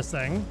I'm on this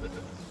thing.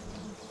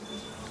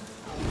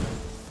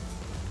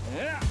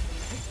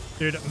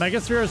 Dude,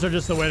 Megaspheres are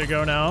just the way to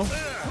go now.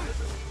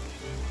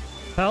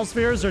 Pal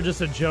Spheres are just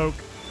a joke.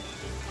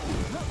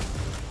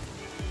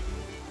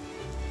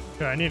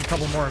 Okay, I need a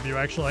couple more of you,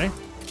 actually.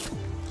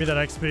 Give me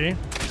that XP.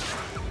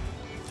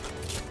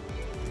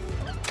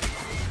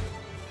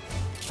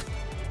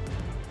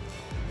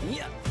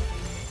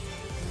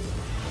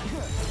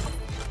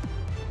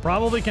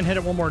 Probably can hit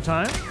it one more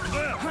time.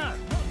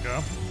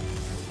 Go.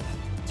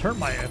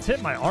 It's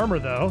hit my armor,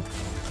 though.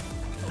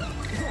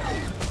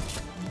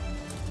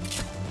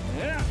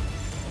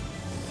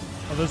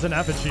 Oh, there's an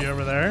effigy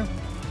over there.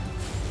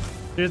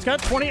 Dude, it's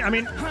got 20. I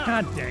mean,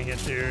 god dang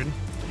it, dude.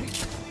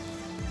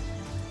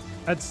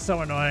 That's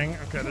so annoying.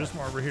 Okay, there's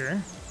more over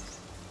here.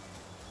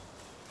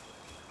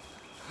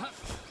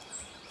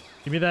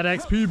 Give me that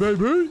XP,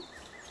 baby.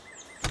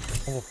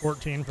 Level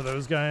 14 for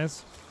those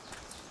guys.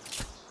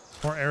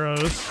 More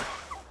arrows.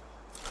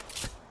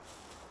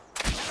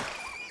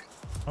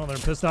 Oh, they're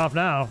pissed off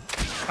now.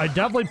 I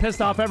definitely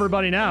pissed off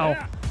everybody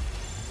now.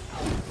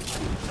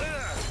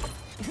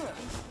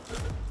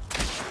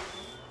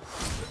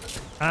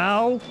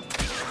 Ow.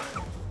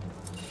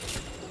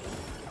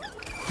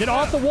 Get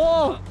off the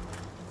wall.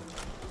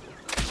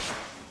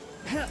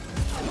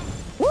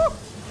 Woo!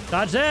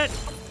 Dodge that.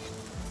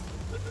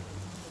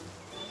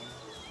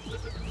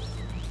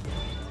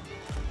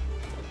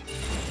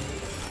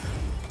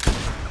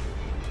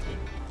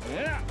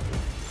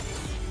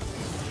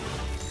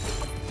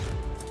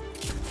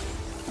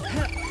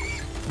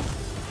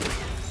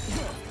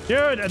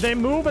 Dude, they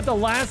move at the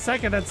last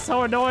second. That's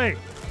so annoying.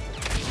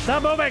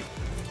 Stop moving.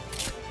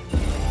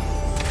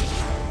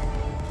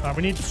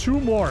 We need two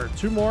more.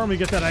 Two more and we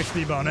get that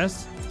XP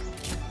bonus.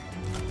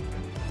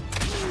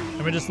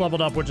 And we just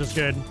leveled up, which is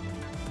good.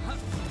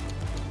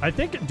 I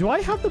think... Do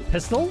I have the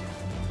pistol?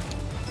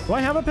 Do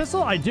I have a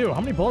pistol? I do.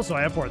 How many bullets do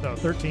I have for it, though?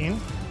 13?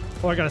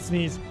 Oh, I gotta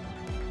sneeze.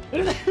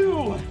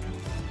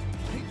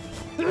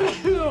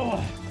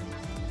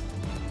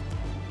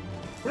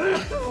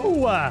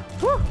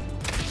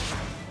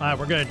 Alright,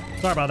 we're good.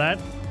 Sorry about that.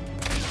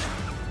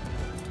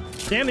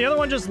 Damn, the other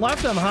one just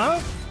left him,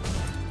 huh?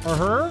 Or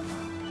her?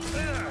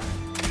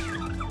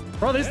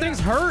 Bro, these things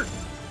hurt.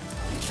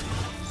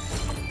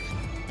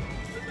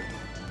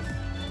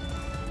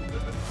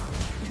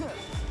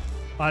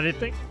 I didn't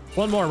think...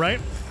 One more, right?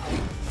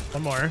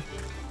 One more.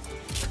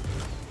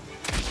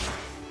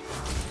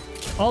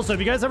 Also, if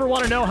you guys ever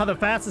want to know how the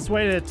fastest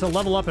way to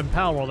level up in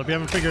Palworld, if you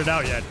haven't figured it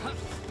out yet,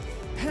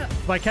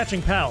 by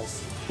catching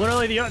pals.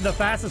 Literally the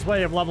fastest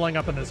way of leveling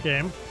up in this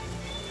game.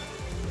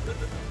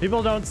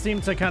 People don't seem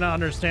to kind of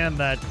understand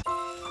that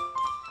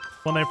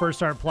when they first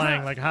start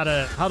playing, like how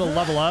to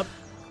level up.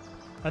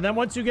 And then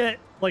once you get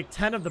like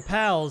 10 of the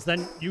pals,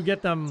 then you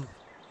get them.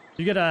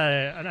 You get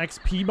an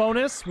XP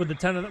bonus with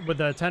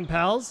the 10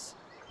 pals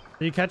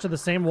that you catch at the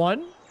same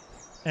one,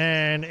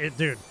 and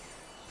dude,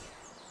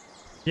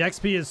 the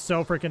XP is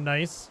so freaking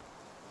nice.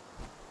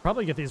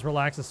 Probably get these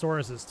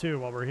Relaxosauruses too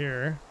while we're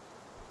here.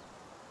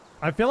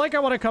 I feel like I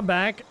want to come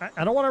back.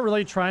 I don't want to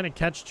really try to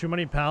catch too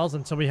many pals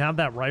until we have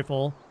that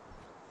rifle.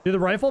 Dude, the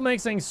rifle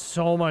makes things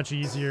so much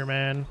easier,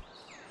 man.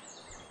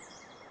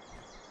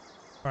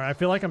 All right, I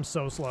feel like I'm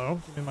so slow.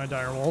 Give me my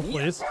dire wolf,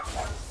 please.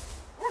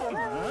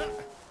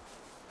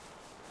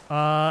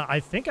 I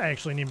think I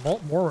actually need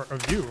more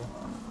of you.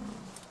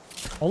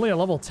 Only a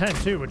level 10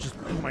 too, which is...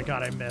 Oh my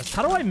god, I missed.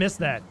 How do I miss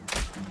that?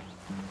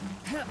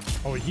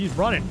 Oh, he's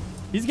running.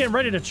 He's getting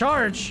ready to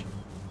charge.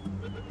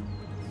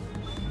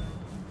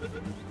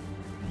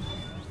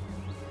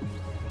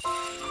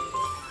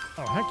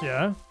 Oh, heck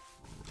yeah.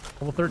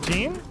 Level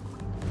 13?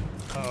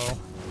 Uh-oh.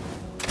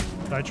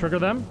 Did I trigger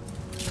them?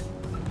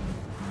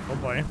 Oh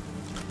boy.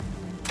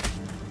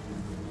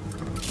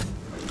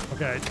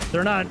 Okay,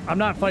 they're not... I'm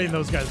not fighting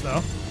those guys,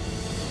 though.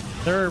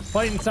 They're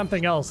fighting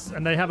something else,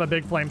 and they have a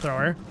big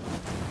flamethrower.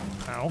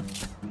 Ow.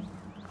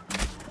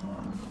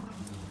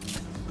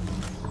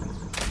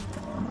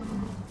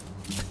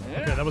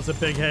 Okay, that was a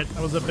big hit.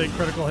 That was a big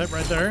critical hit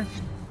right there.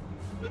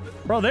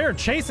 Bro, they're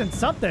chasing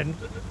something.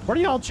 What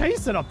are y'all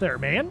chasing up there,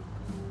 man?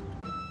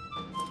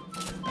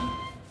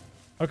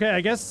 Okay,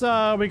 I guess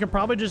we could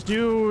probably just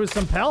do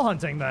some pal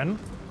hunting then.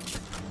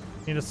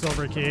 Need a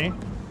silver key.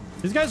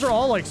 These guys are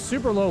all like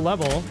super low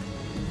level.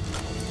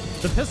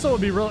 The pistol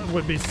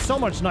would be so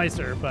much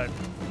nicer, but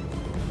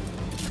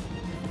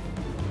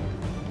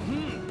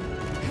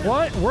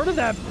what? Where did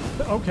that?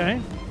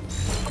 Okay.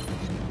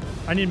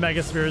 I need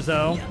Megaspheres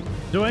though.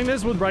 Doing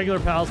this with regular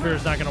Palsphere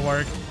is not gonna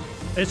work.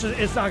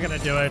 It's not gonna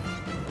do it.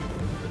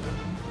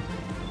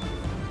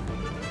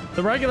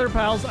 The regular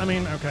pals, I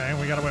mean, okay,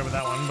 we got away with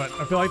that one, but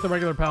I feel like the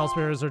regular pal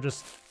spears are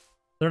just,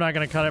 they're not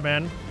going to cut it,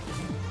 man.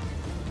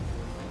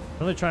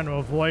 Really trying to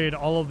avoid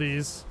all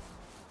these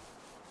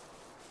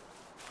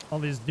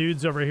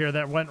dudes over here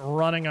that went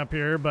running up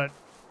here, but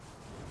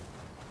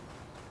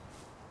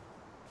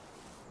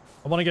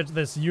I want to get to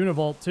this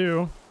univault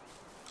too.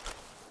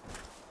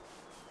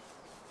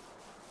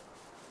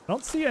 I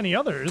don't see any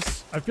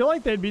others. I feel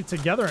like they'd be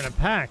together in a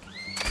pack.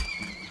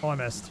 Oh, I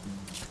missed.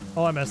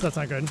 Oh, I missed. That's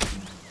not good.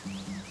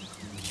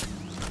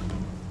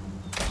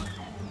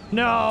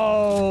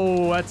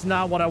 No, that's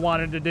not what I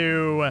wanted to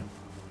do.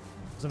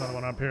 There's another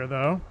one up here,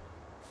 though.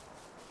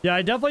 Yeah,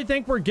 I definitely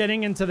think we're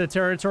getting into the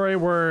territory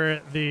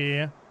where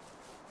the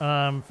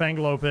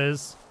Fanglope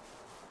is.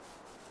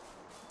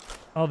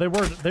 Oh, they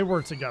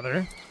were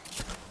together.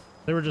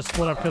 They were just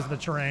split up because of the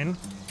terrain.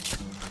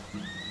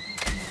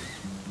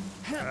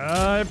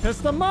 I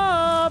pissed them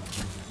up.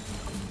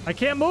 I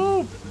can't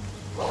move.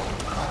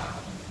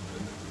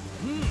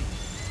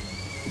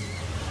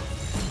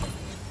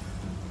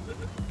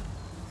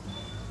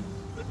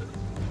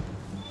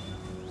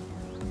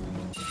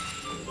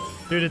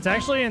 Dude, it's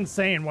actually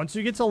insane. Once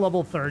you get to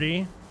level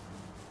 30,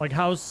 like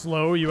how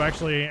slow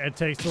it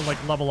takes to like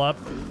level up.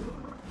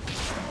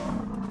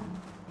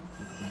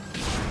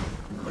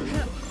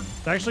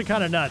 It's actually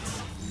kind of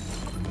nuts.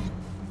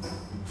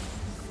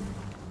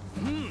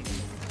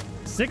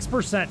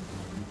 6%.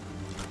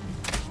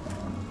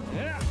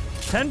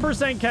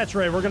 10% catch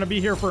rate. We're going to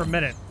be here for a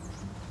minute.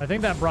 I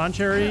think that bronze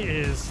cherry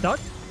is stuck.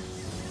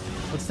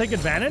 Let's take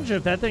advantage.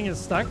 If that thing is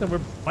stuck, then we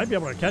might be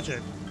able to catch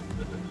it.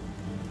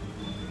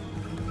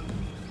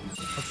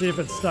 Let's see if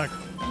it's stuck.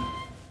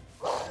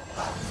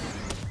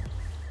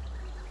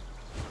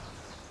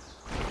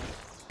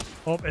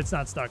 Oh, it's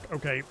not stuck.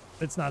 Okay,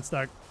 it's not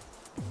stuck.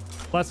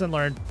 Lesson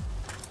learned.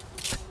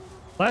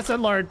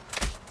 Lesson learned.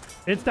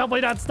 It's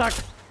definitely not stuck.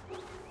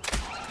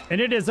 And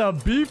it is a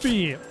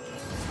beefy.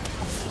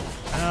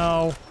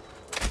 Ow.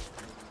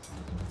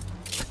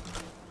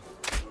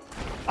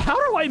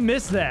 How do I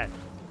miss that?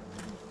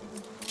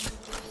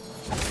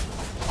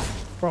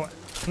 Bro,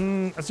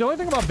 that's the only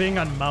thing about being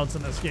on mounts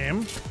in this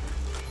game.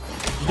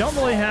 You don't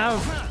really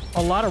have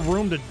a lot of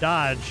room to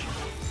dodge.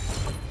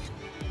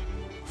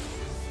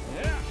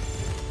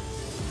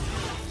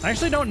 I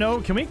actually don't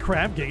know. Can we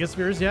craft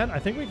Gigaspheres yet? I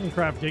think we can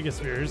craft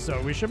Gigaspheres,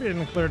 so we should be in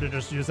the clear to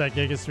just use that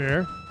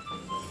Gigasphere.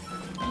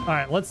 All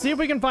right, let's see if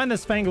we can find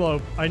this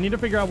Fanglope. I need to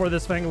figure out where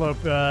this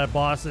Fanglope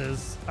boss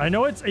is. I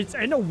know it's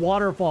in a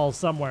waterfall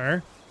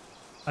somewhere.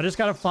 I just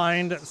gotta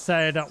find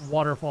said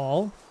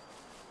waterfall.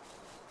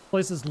 This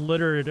place is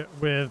littered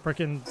with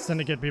freaking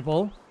syndicate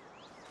people.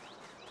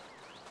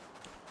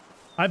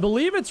 I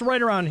believe it's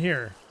right around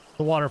here,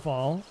 the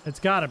waterfall. It's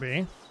gotta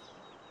be.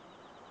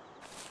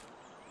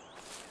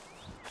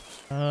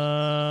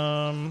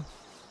 Okay,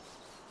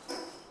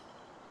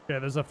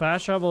 there's a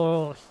fast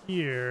travel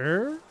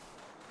here.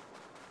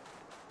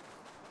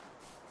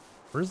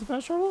 Where's the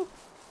fast travel?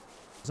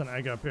 There's an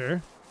egg up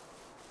here.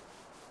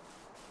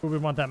 Ooh, we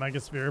want that Mega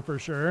Sphere for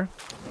sure.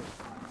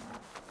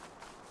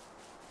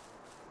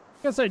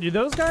 I gotta say, do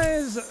those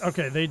guys...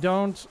 Okay, they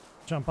don't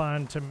jump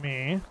on to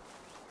me.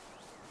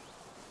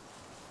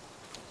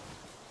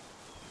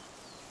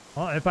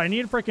 Well, if I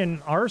need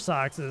freaking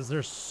Arsoxes,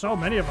 there's so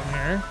many of them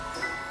here.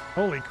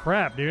 Holy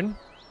crap, dude.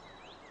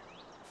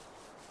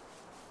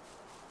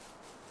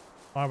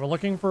 All right, we're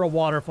looking for a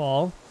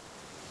waterfall.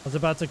 I was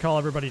about to call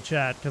everybody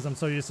chat because I'm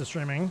so used to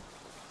streaming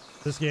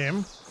this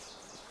game.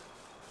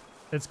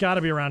 It's got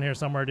to be around here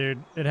somewhere,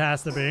 dude. It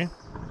has to be.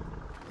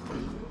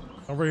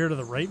 Over here to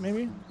the right,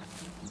 maybe?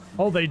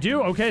 Oh, they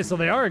do? Okay, so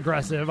they are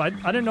aggressive. I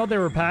didn't know they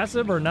were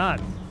passive or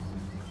not.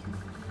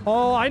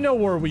 Oh, I know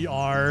where we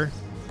are.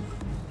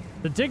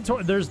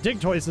 There's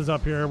Digtoises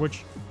up here,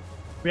 which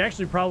we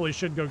actually probably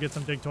should go get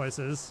some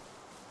Digtoises.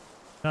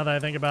 Now that I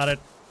think about it.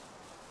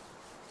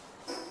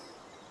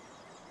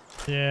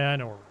 Yeah, I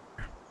know where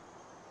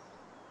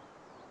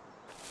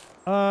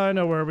we are. I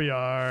know where we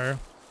are.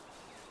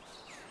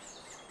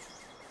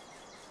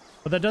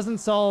 But that doesn't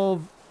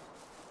solve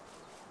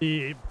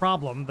the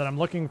problem that I'm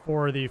looking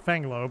for the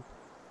Fanglope,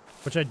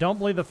 which I don't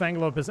believe the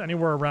Fanglope is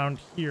anywhere around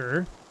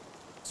here.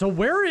 So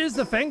where is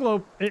the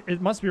Fanglope? It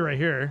must be right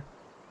here.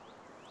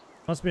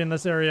 Must be in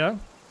this area.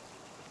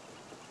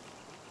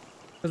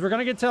 Because we're going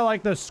to get to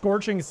like the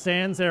Scorching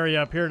Sands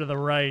area up here to the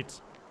right.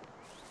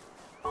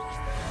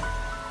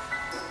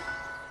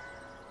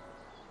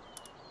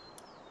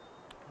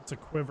 It's a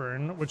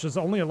Quivern, which is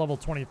only a level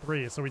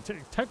 23. So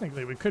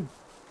technically we could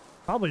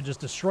probably just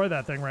destroy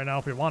that thing right now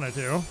if we wanted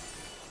to.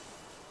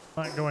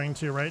 Not going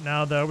to right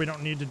now, though. We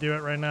don't need to do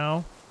it right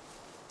now.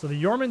 So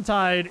the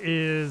Yormantide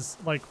is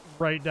like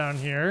right down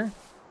here.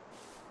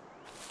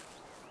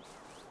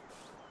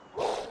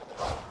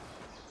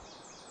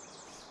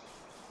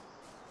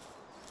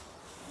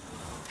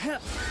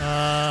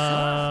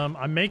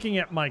 I'm making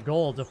it my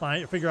goal to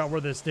figure out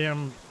where this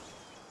frickin'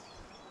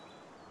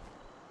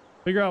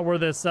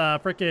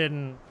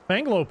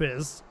 Fanglope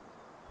is.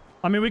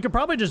 I mean, we could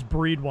probably just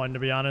breed one, to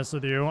be honest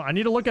with you. I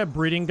need to look at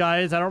breeding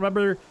guides. I don't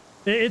remember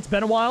It's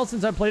been a while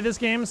since I played this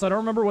game, so I don't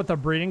remember what the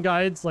breeding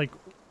guides, like,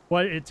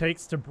 what it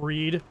takes to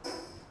breed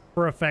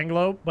for a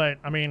Fanglope, but,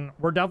 I mean,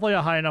 we're definitely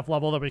a high enough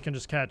level that we can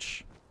just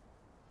catch...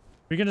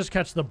 We can just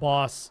catch the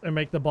boss and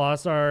make the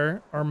boss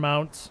our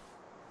mount.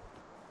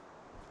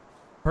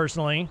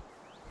 Personally.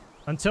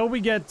 Until we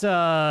get,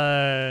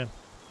 Shadowbeak?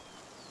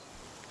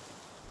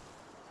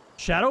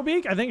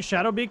 I think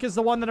Shadowbeak is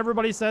the one that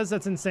everybody says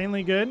that's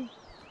insanely good.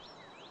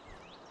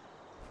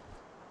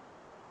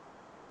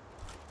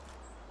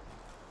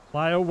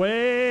 Fly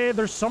away.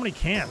 There's so many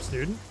camps,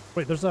 dude.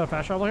 Wait, there's a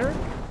fast travel here?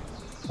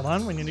 Hold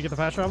on, we need to get the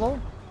fast travel.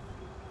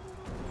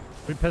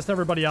 We pissed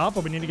everybody off,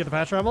 but we need to get the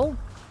fast travel.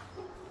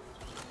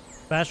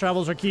 Fast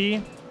travels are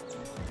key.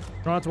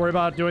 Don't have to worry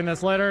about doing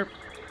this later.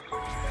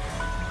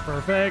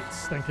 Perfect.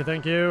 Thank you,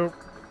 thank you.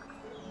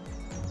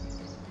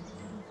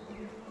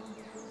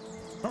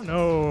 I don't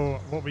know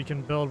what we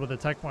can build with the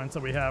tech points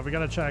that we have. We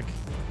gotta check.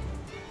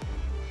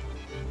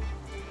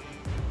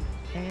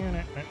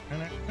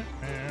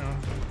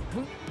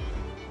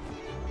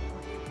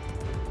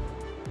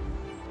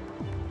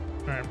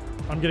 Alright,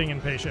 I'm getting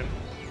impatient.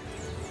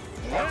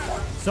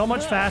 So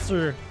much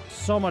faster.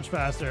 So much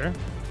faster.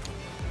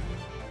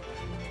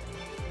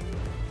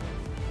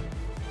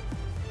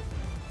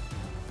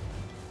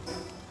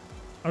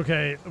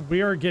 Okay,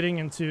 we are getting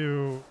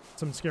into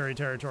some scary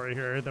territory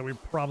here that we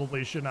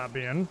probably should not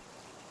be in.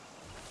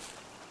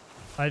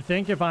 I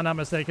think, if I'm not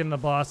mistaken, the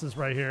boss is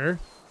right here.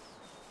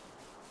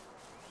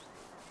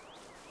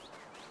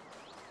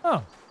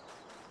 Oh.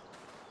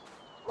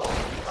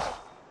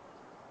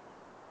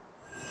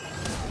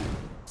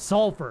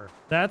 Sulfur.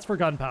 That's for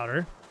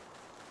gunpowder.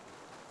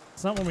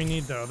 It's not what we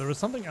need, though. There was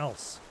something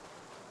else.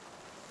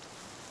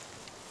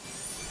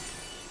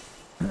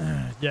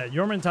 Yeah,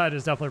 Yormantide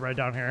is definitely right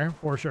down here,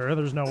 for sure.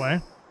 There's no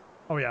way.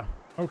 Oh, yeah.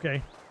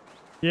 Okay.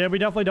 Yeah, we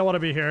definitely don't want to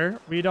be here.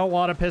 We don't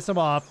want to piss him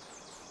off.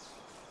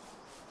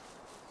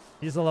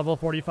 He's a level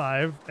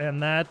 45,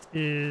 and that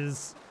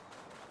is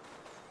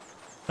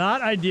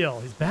not ideal.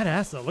 He's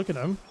badass, though. Look at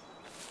him.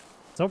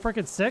 So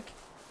freaking sick.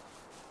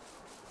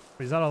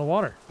 He's out of the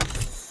water.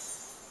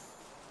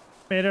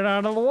 Made it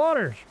out of the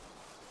water.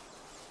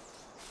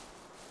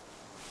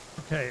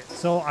 Okay,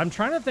 so I'm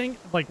trying to think,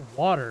 like,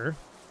 water.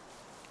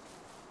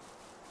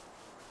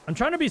 I'm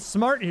trying to be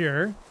smart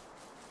here.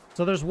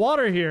 So there's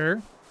water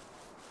here.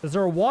 Is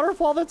there a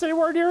waterfall that's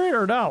anywhere near it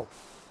or no?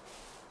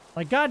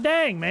 Like, god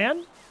dang,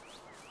 man.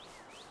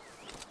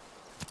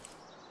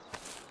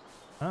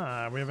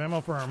 Ah, we have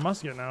ammo for our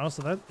musket now,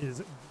 so that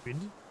is good.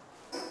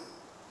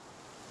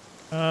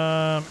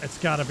 It's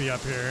gotta be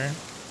up here.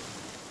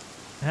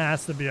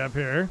 Has to be up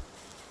here.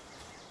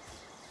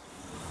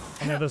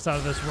 On the other side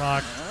of this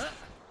rock.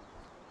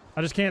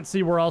 I just can't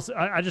see where else.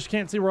 I just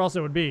can't see where else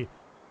it would be.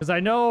 Because I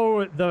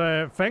know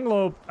the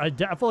Fanglope, I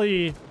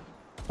definitely,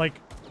 like,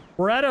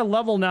 we're at a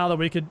level now that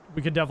we could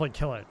definitely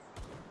kill it.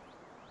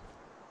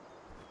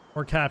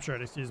 Or capture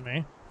it, excuse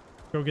me.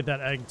 Go get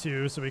that egg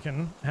too, so we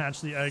can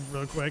hatch the egg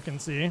real quick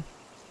and see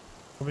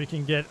what we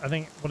can get. I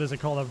think, what is it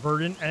called? A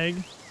verdant egg?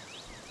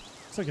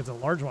 Looks like it's a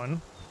large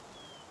one.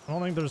 I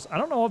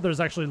don't know if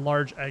there's actually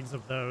large eggs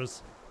of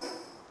those.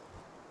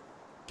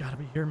 Gotta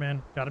be here,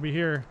 man. Gotta be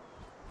here.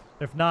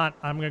 If not,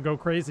 I'm gonna go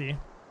crazy.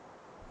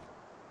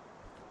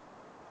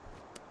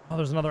 Oh,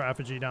 there's another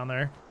effigy down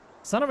there.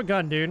 Son of a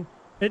gun, dude.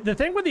 The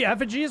thing with the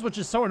effigies, which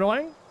is so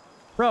annoying,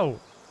 bro,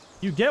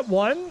 you get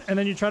one and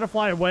then you try to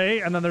fly away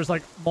and then there's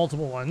like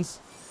multiple ones.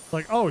 It's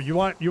like, oh, you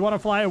want to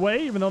fly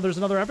away even though there's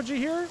another effigy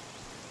here?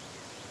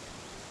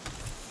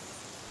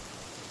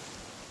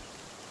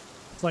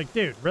 It's like,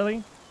 dude,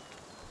 really?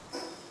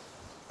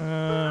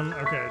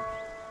 Okay.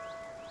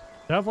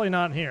 Definitely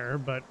not here,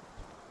 but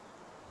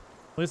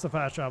at least the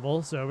fast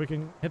travel, so we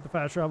can hit the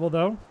fast travel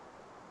though.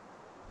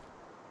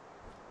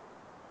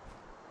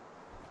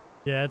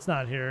 Yeah, it's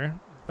not here.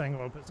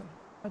 Fanglope isn't.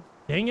 God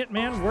dang it,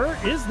 man. Where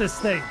is this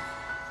thing?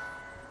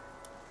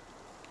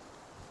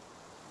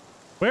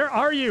 Where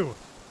are you?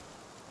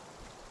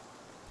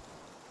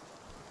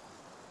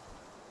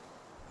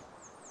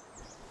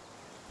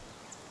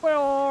 Where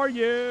are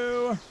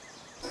you?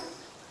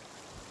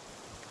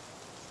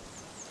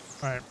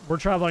 Alright, we're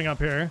traveling up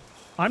here.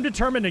 I'm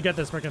determined to get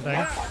this freaking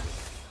thing.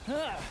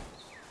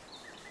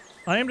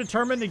 I am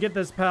determined to get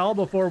this pal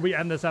before we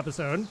end this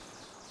episode.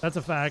 That's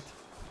a fact.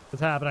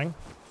 It's happening.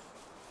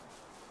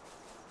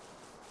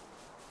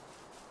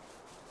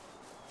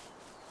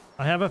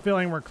 I have a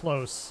feeling we're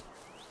close.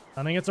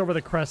 I think it's over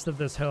the crest of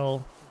this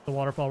hill, the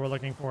waterfall we're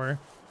looking for.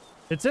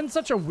 It's in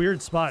such a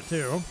weird spot,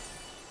 too.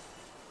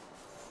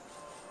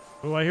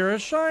 Oh, I hear a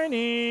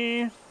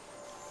shiny. It'd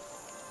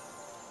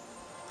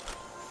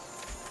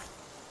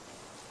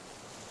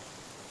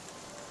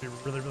be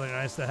really, really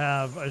nice to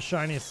have a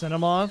shiny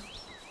Cinnamoth.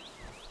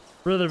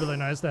 Really, really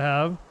nice to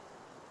have.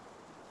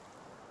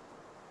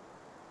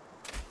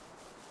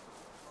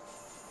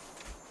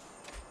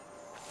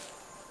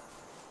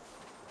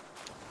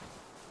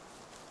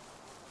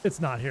 It's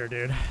not here,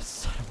 dude.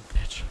 Son of a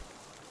bitch.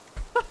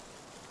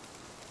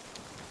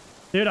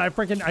 Dude, I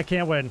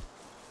can't win.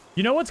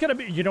 You know what's gonna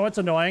be? You know what's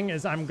annoying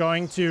is I'm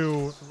going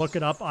to look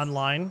it up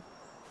online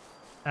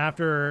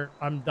after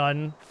I'm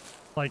done,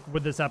 like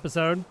with this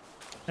episode,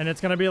 and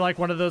it's gonna be like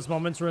one of those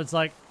moments where it's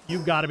like,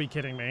 you've got to be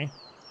kidding me.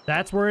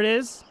 That's where it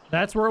is.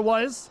 That's where it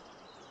was.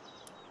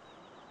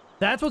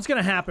 That's what's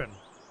gonna happen.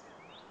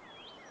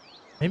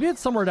 Maybe it's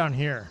somewhere down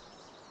here.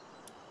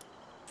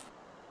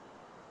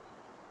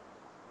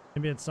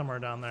 Maybe it's somewhere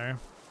down there.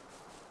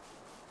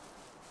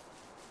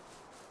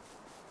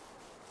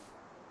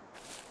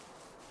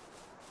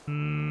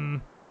 I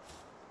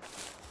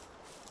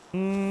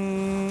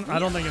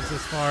don't think it's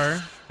this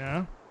far.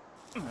 Yeah.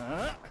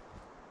 Are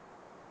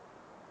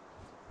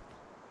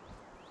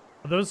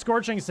those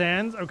scorching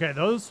sands? Okay,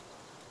 those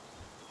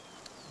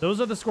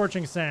are the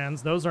scorching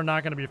sands. Those are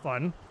not going to be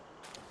fun.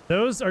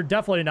 Those are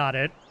definitely not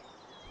it.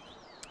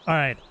 All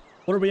right.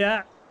 What are we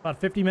at? About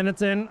 50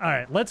 minutes in. All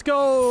right, let's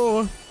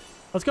go.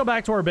 Let's go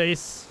back to our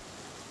base.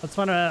 Let's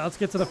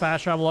get to the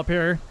fast travel up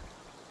here.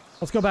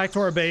 Let's go back to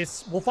our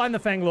base. We'll find the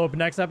Fanglope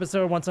next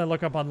episode once I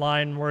look up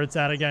online where it's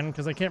at again,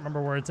 because I can't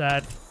remember where it's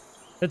at.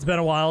 It's been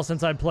a while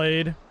since I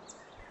played.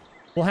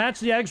 We'll hatch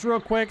the eggs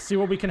real quick, see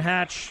what we can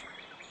hatch.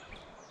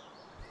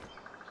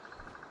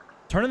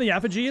 Turn in the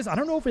effigies. I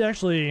don't know if we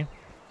actually...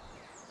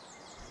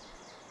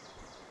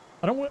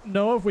 I don't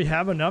know if we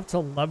have enough to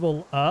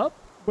level up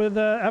with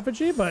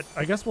effigy, but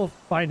I guess we'll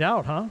find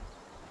out, huh?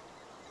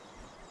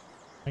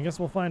 I guess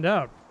we'll find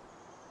out.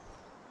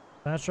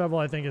 Fast travel,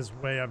 I think, is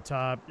way up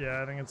top.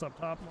 Yeah, I think it's up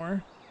top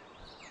more.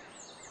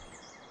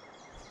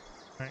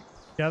 Alright,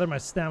 gather my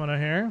stamina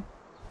here.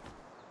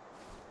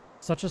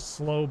 Such a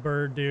slow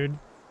bird, dude.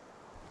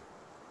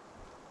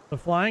 The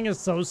flying is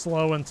so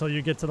slow until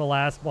you get to the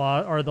last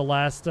boss, or the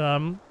last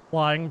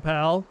flying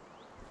pal.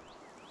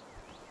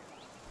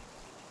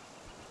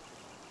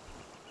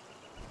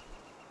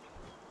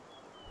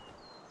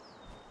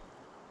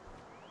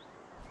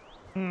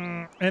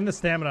 And the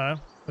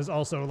stamina is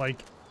also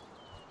like...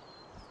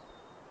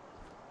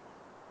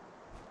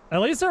 At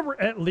least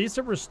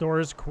it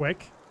restores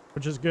quick,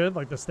 which is good,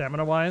 like the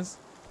stamina wise.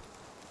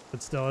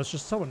 But still, it's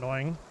just so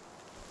annoying.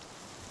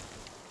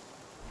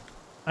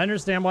 I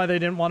understand why they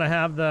didn't want to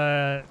have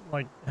the,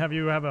 like, have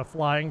you have a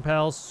flying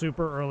pal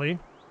super early.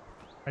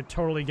 I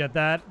totally get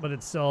that, but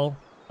it's still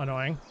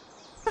annoying.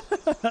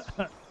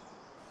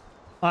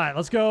 Alright,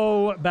 let's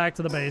go back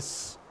to the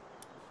base.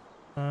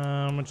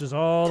 Which is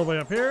all the way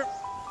up here.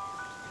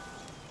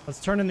 Let's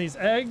turn in these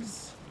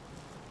eggs.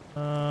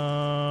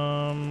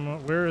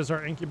 Where is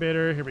our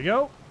incubator? Here we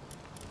go. All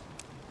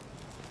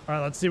right,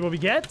 let's see what we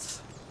get.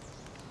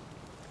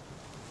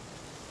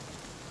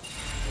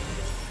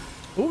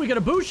 Ooh, we got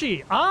a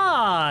Bushi.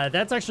 Ah,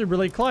 that's actually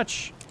really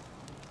clutch.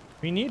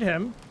 We need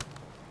him.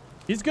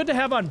 He's good to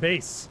have on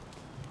base,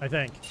 I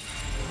think.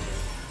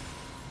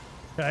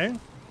 Okay.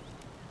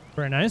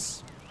 Very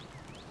nice.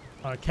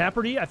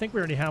 Caperty, I think we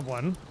already have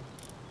one.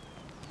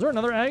 Is there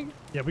another egg?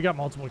 Yeah, we got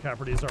multiple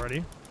Caperties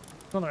already.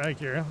 Another egg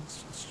here.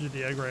 Let's do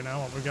the egg right now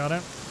while we got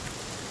it.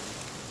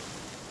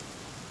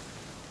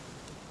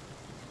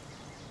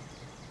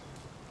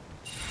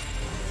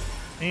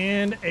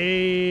 And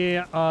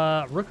a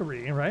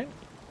rookery, right?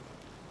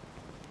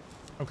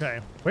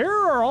 Okay. Where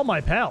are all my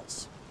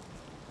pals?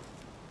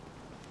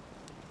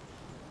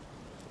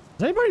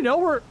 Does anybody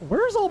know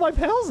where's all my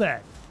pals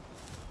at?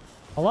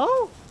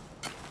 Hello?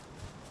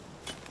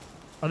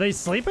 Are they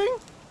sleeping?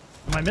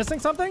 Am I missing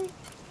something?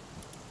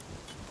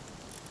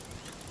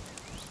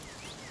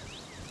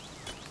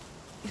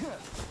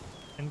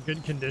 In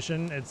good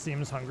condition. It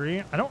seems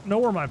hungry. I don't know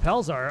where my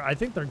pals are. I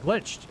think they're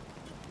glitched.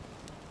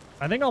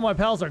 I think all my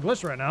pals are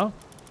glitched right now.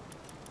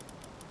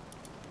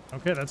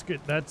 Okay, that's good.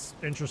 That's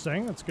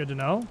interesting. That's good to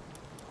know.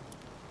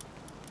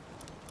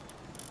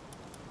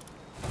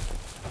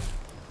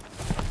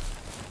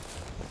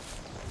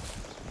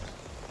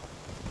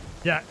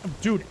 Yeah,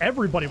 dude,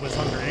 everybody was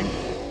hungry.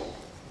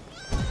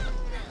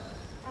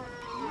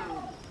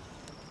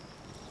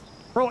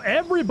 Bro,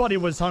 everybody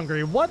was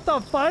hungry. What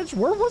the fudge?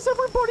 Where was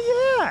everybody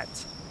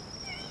at?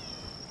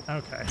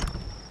 Okay.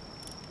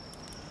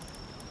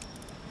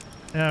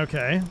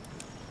 Okay.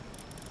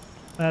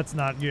 That's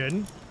not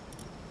good.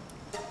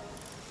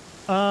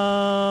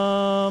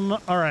 All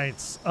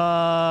right.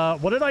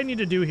 What did I need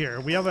to do here?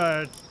 We have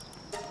a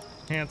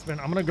enhancement.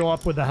 I'm gonna go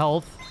up with the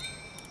health.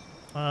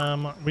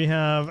 We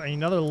have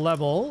another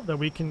level that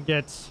we can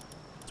get. So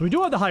we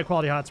do have the high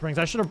quality hot springs.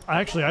 I should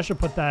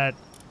put that.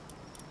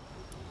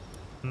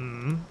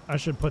 I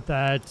should put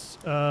that.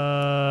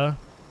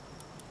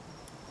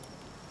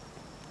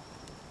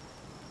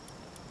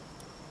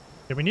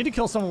 Yeah, we need to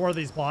kill some more of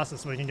these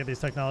bosses so we can get these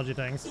technology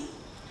things.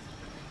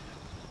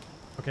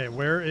 Okay,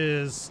 where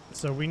is...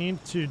 So we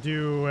need to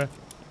do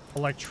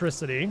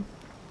electricity.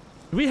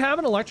 Do we have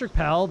an electric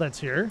pal that's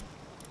here?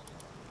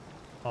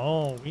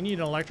 Oh, we need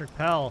an electric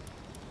pal.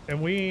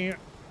 And we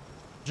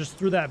just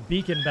threw that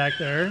beacon back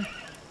there.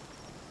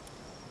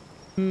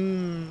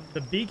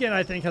 The beacon,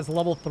 I think, has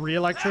level 3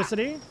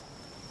 electricity.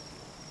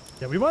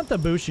 Yeah, we want the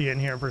Bushi in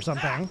here for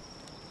something.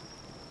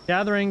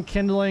 Gathering,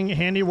 kindling,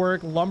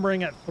 handiwork,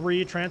 lumbering at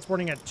 3,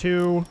 transporting at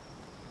 2.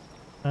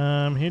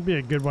 He'd be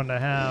a good one to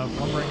have.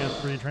 Lumbering at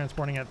 3,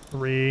 transporting at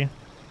 3.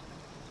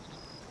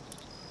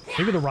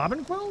 Maybe the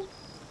Robin Quill?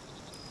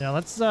 Yeah,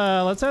 let's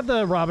add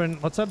the Robin.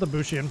 Let's add the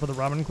Bushi in for the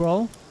Robin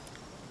Quill.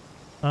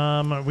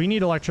 We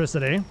need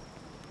electricity.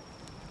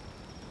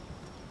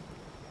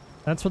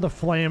 That's for the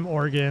flame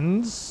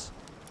organs.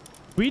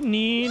 We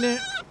need...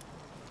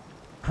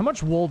 How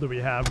much wool do we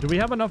have? Do we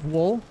have enough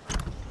wool?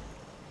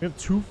 We have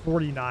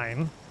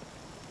 249.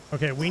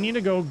 Okay, we need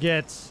to go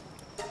get...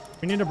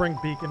 We need to bring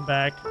Beacon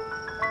back.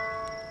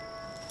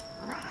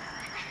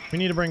 We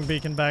need to bring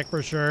Beacon back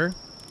for sure.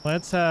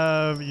 Let's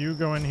have you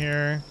go in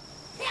here.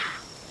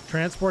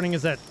 Transporting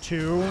is at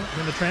 2. I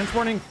mean, the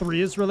transporting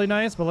 3 is really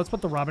nice, but let's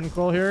put the Robin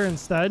Quill here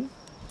instead.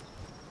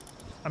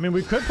 I mean,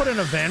 we could put in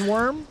a Van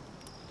Worm.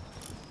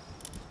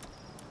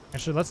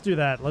 Actually, let's do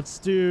that. Let's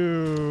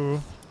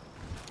do...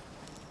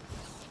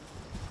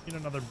 Need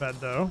another bed,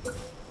 though.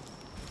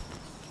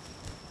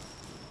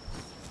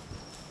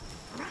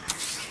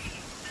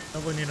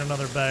 Probably need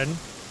another bed.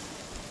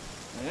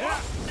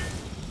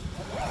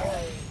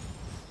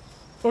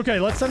 Okay,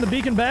 let's send the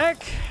beacon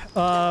back.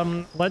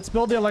 Let's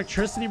build the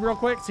electricity real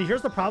quick. See,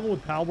 here's the problem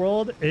with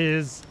Palworld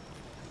is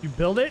you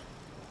build it,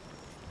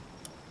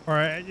 or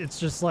it's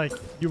just like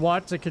you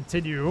want to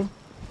continue.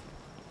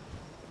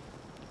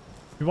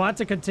 You want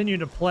to continue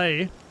to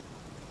play.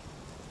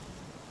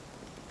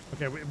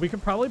 Okay, we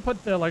could probably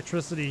put the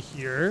electricity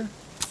here.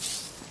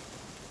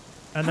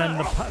 And then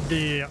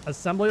the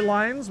assembly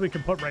lines we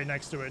can put right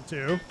next to it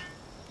too.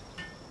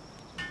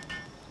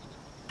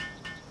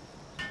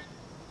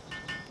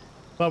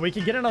 But we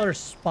can get another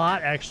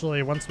spot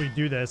actually once we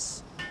do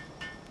this.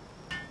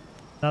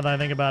 Now that I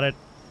think about it.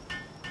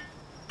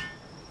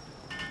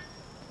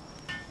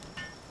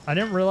 I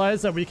didn't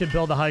realize that we could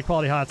build a high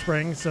quality hot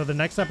spring. So the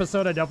next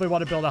episode, I definitely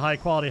want to build a high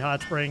quality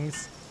hot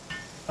springs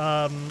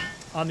on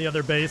the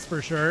other base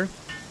for sure.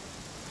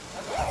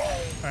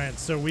 All right,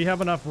 so we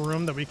have enough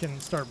room that we can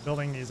start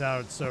building these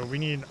out. So we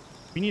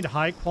need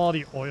high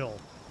quality oil.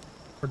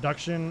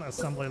 Production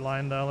assembly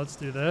line though. Let's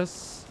do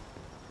this.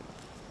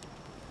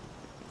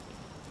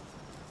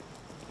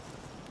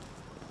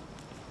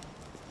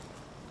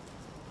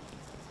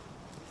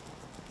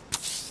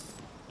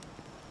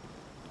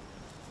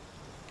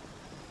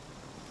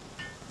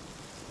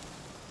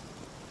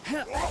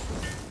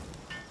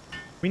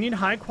 We need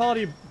high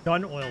quality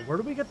gun oil. Where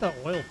do we get the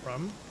oil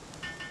from?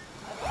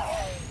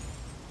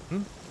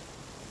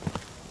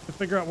 To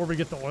figure out where we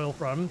get the oil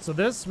from. So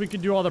this, we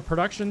could do all the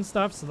production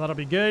stuff, so that'll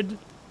be good.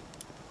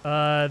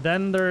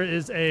 Then there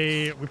is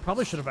a... We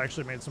probably should have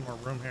actually made some more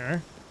room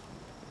here.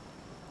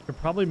 Could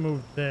probably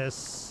move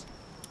this.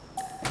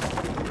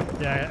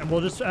 Yeah, and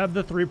we'll just have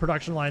the 3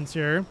 production lines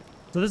here.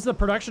 So this is the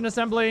production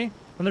assembly.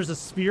 And there's a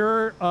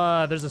sphere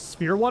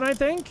one, I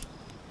think.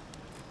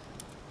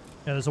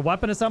 Yeah, there's a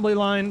weapon assembly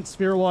line,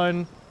 sphere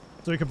one.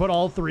 So we can put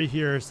all 3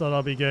 here, so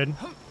that'll be good.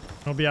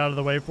 It'll be out of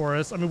the way for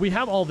us. I mean, we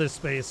have all this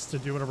space to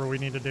do whatever we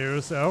need to do,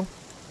 so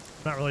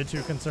not really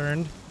too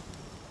concerned.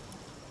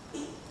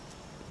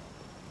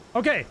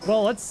 Okay,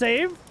 well, let's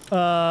save.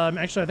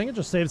 Actually, I think it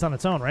just saves on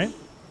its own, right?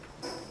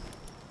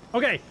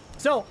 Okay,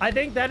 so I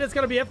think that is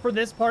going to be it for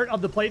this part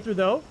of the playthrough,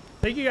 though.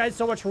 Thank you guys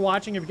so much for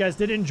watching. If you guys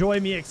did enjoy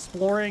me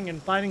exploring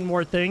and finding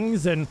more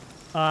things and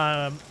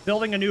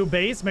building a new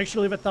base, make sure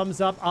to leave a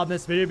thumbs up on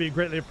this video. It'd be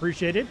greatly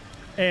appreciated.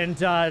 And,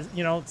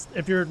 you know,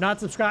 if you're not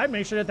subscribed,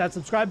 make sure to hit that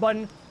subscribe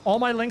button. All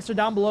my links are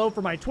down below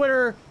for my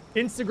Twitter,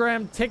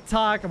 Instagram,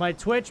 TikTok, and my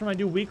Twitch when I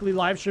do weekly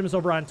live streams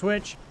over on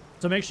Twitch.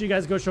 So make sure you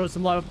guys go show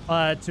some love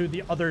to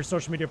the other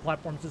social media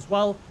platforms as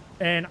well.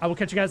 And I will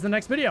catch you guys in the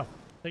next video.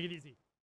 Take it easy.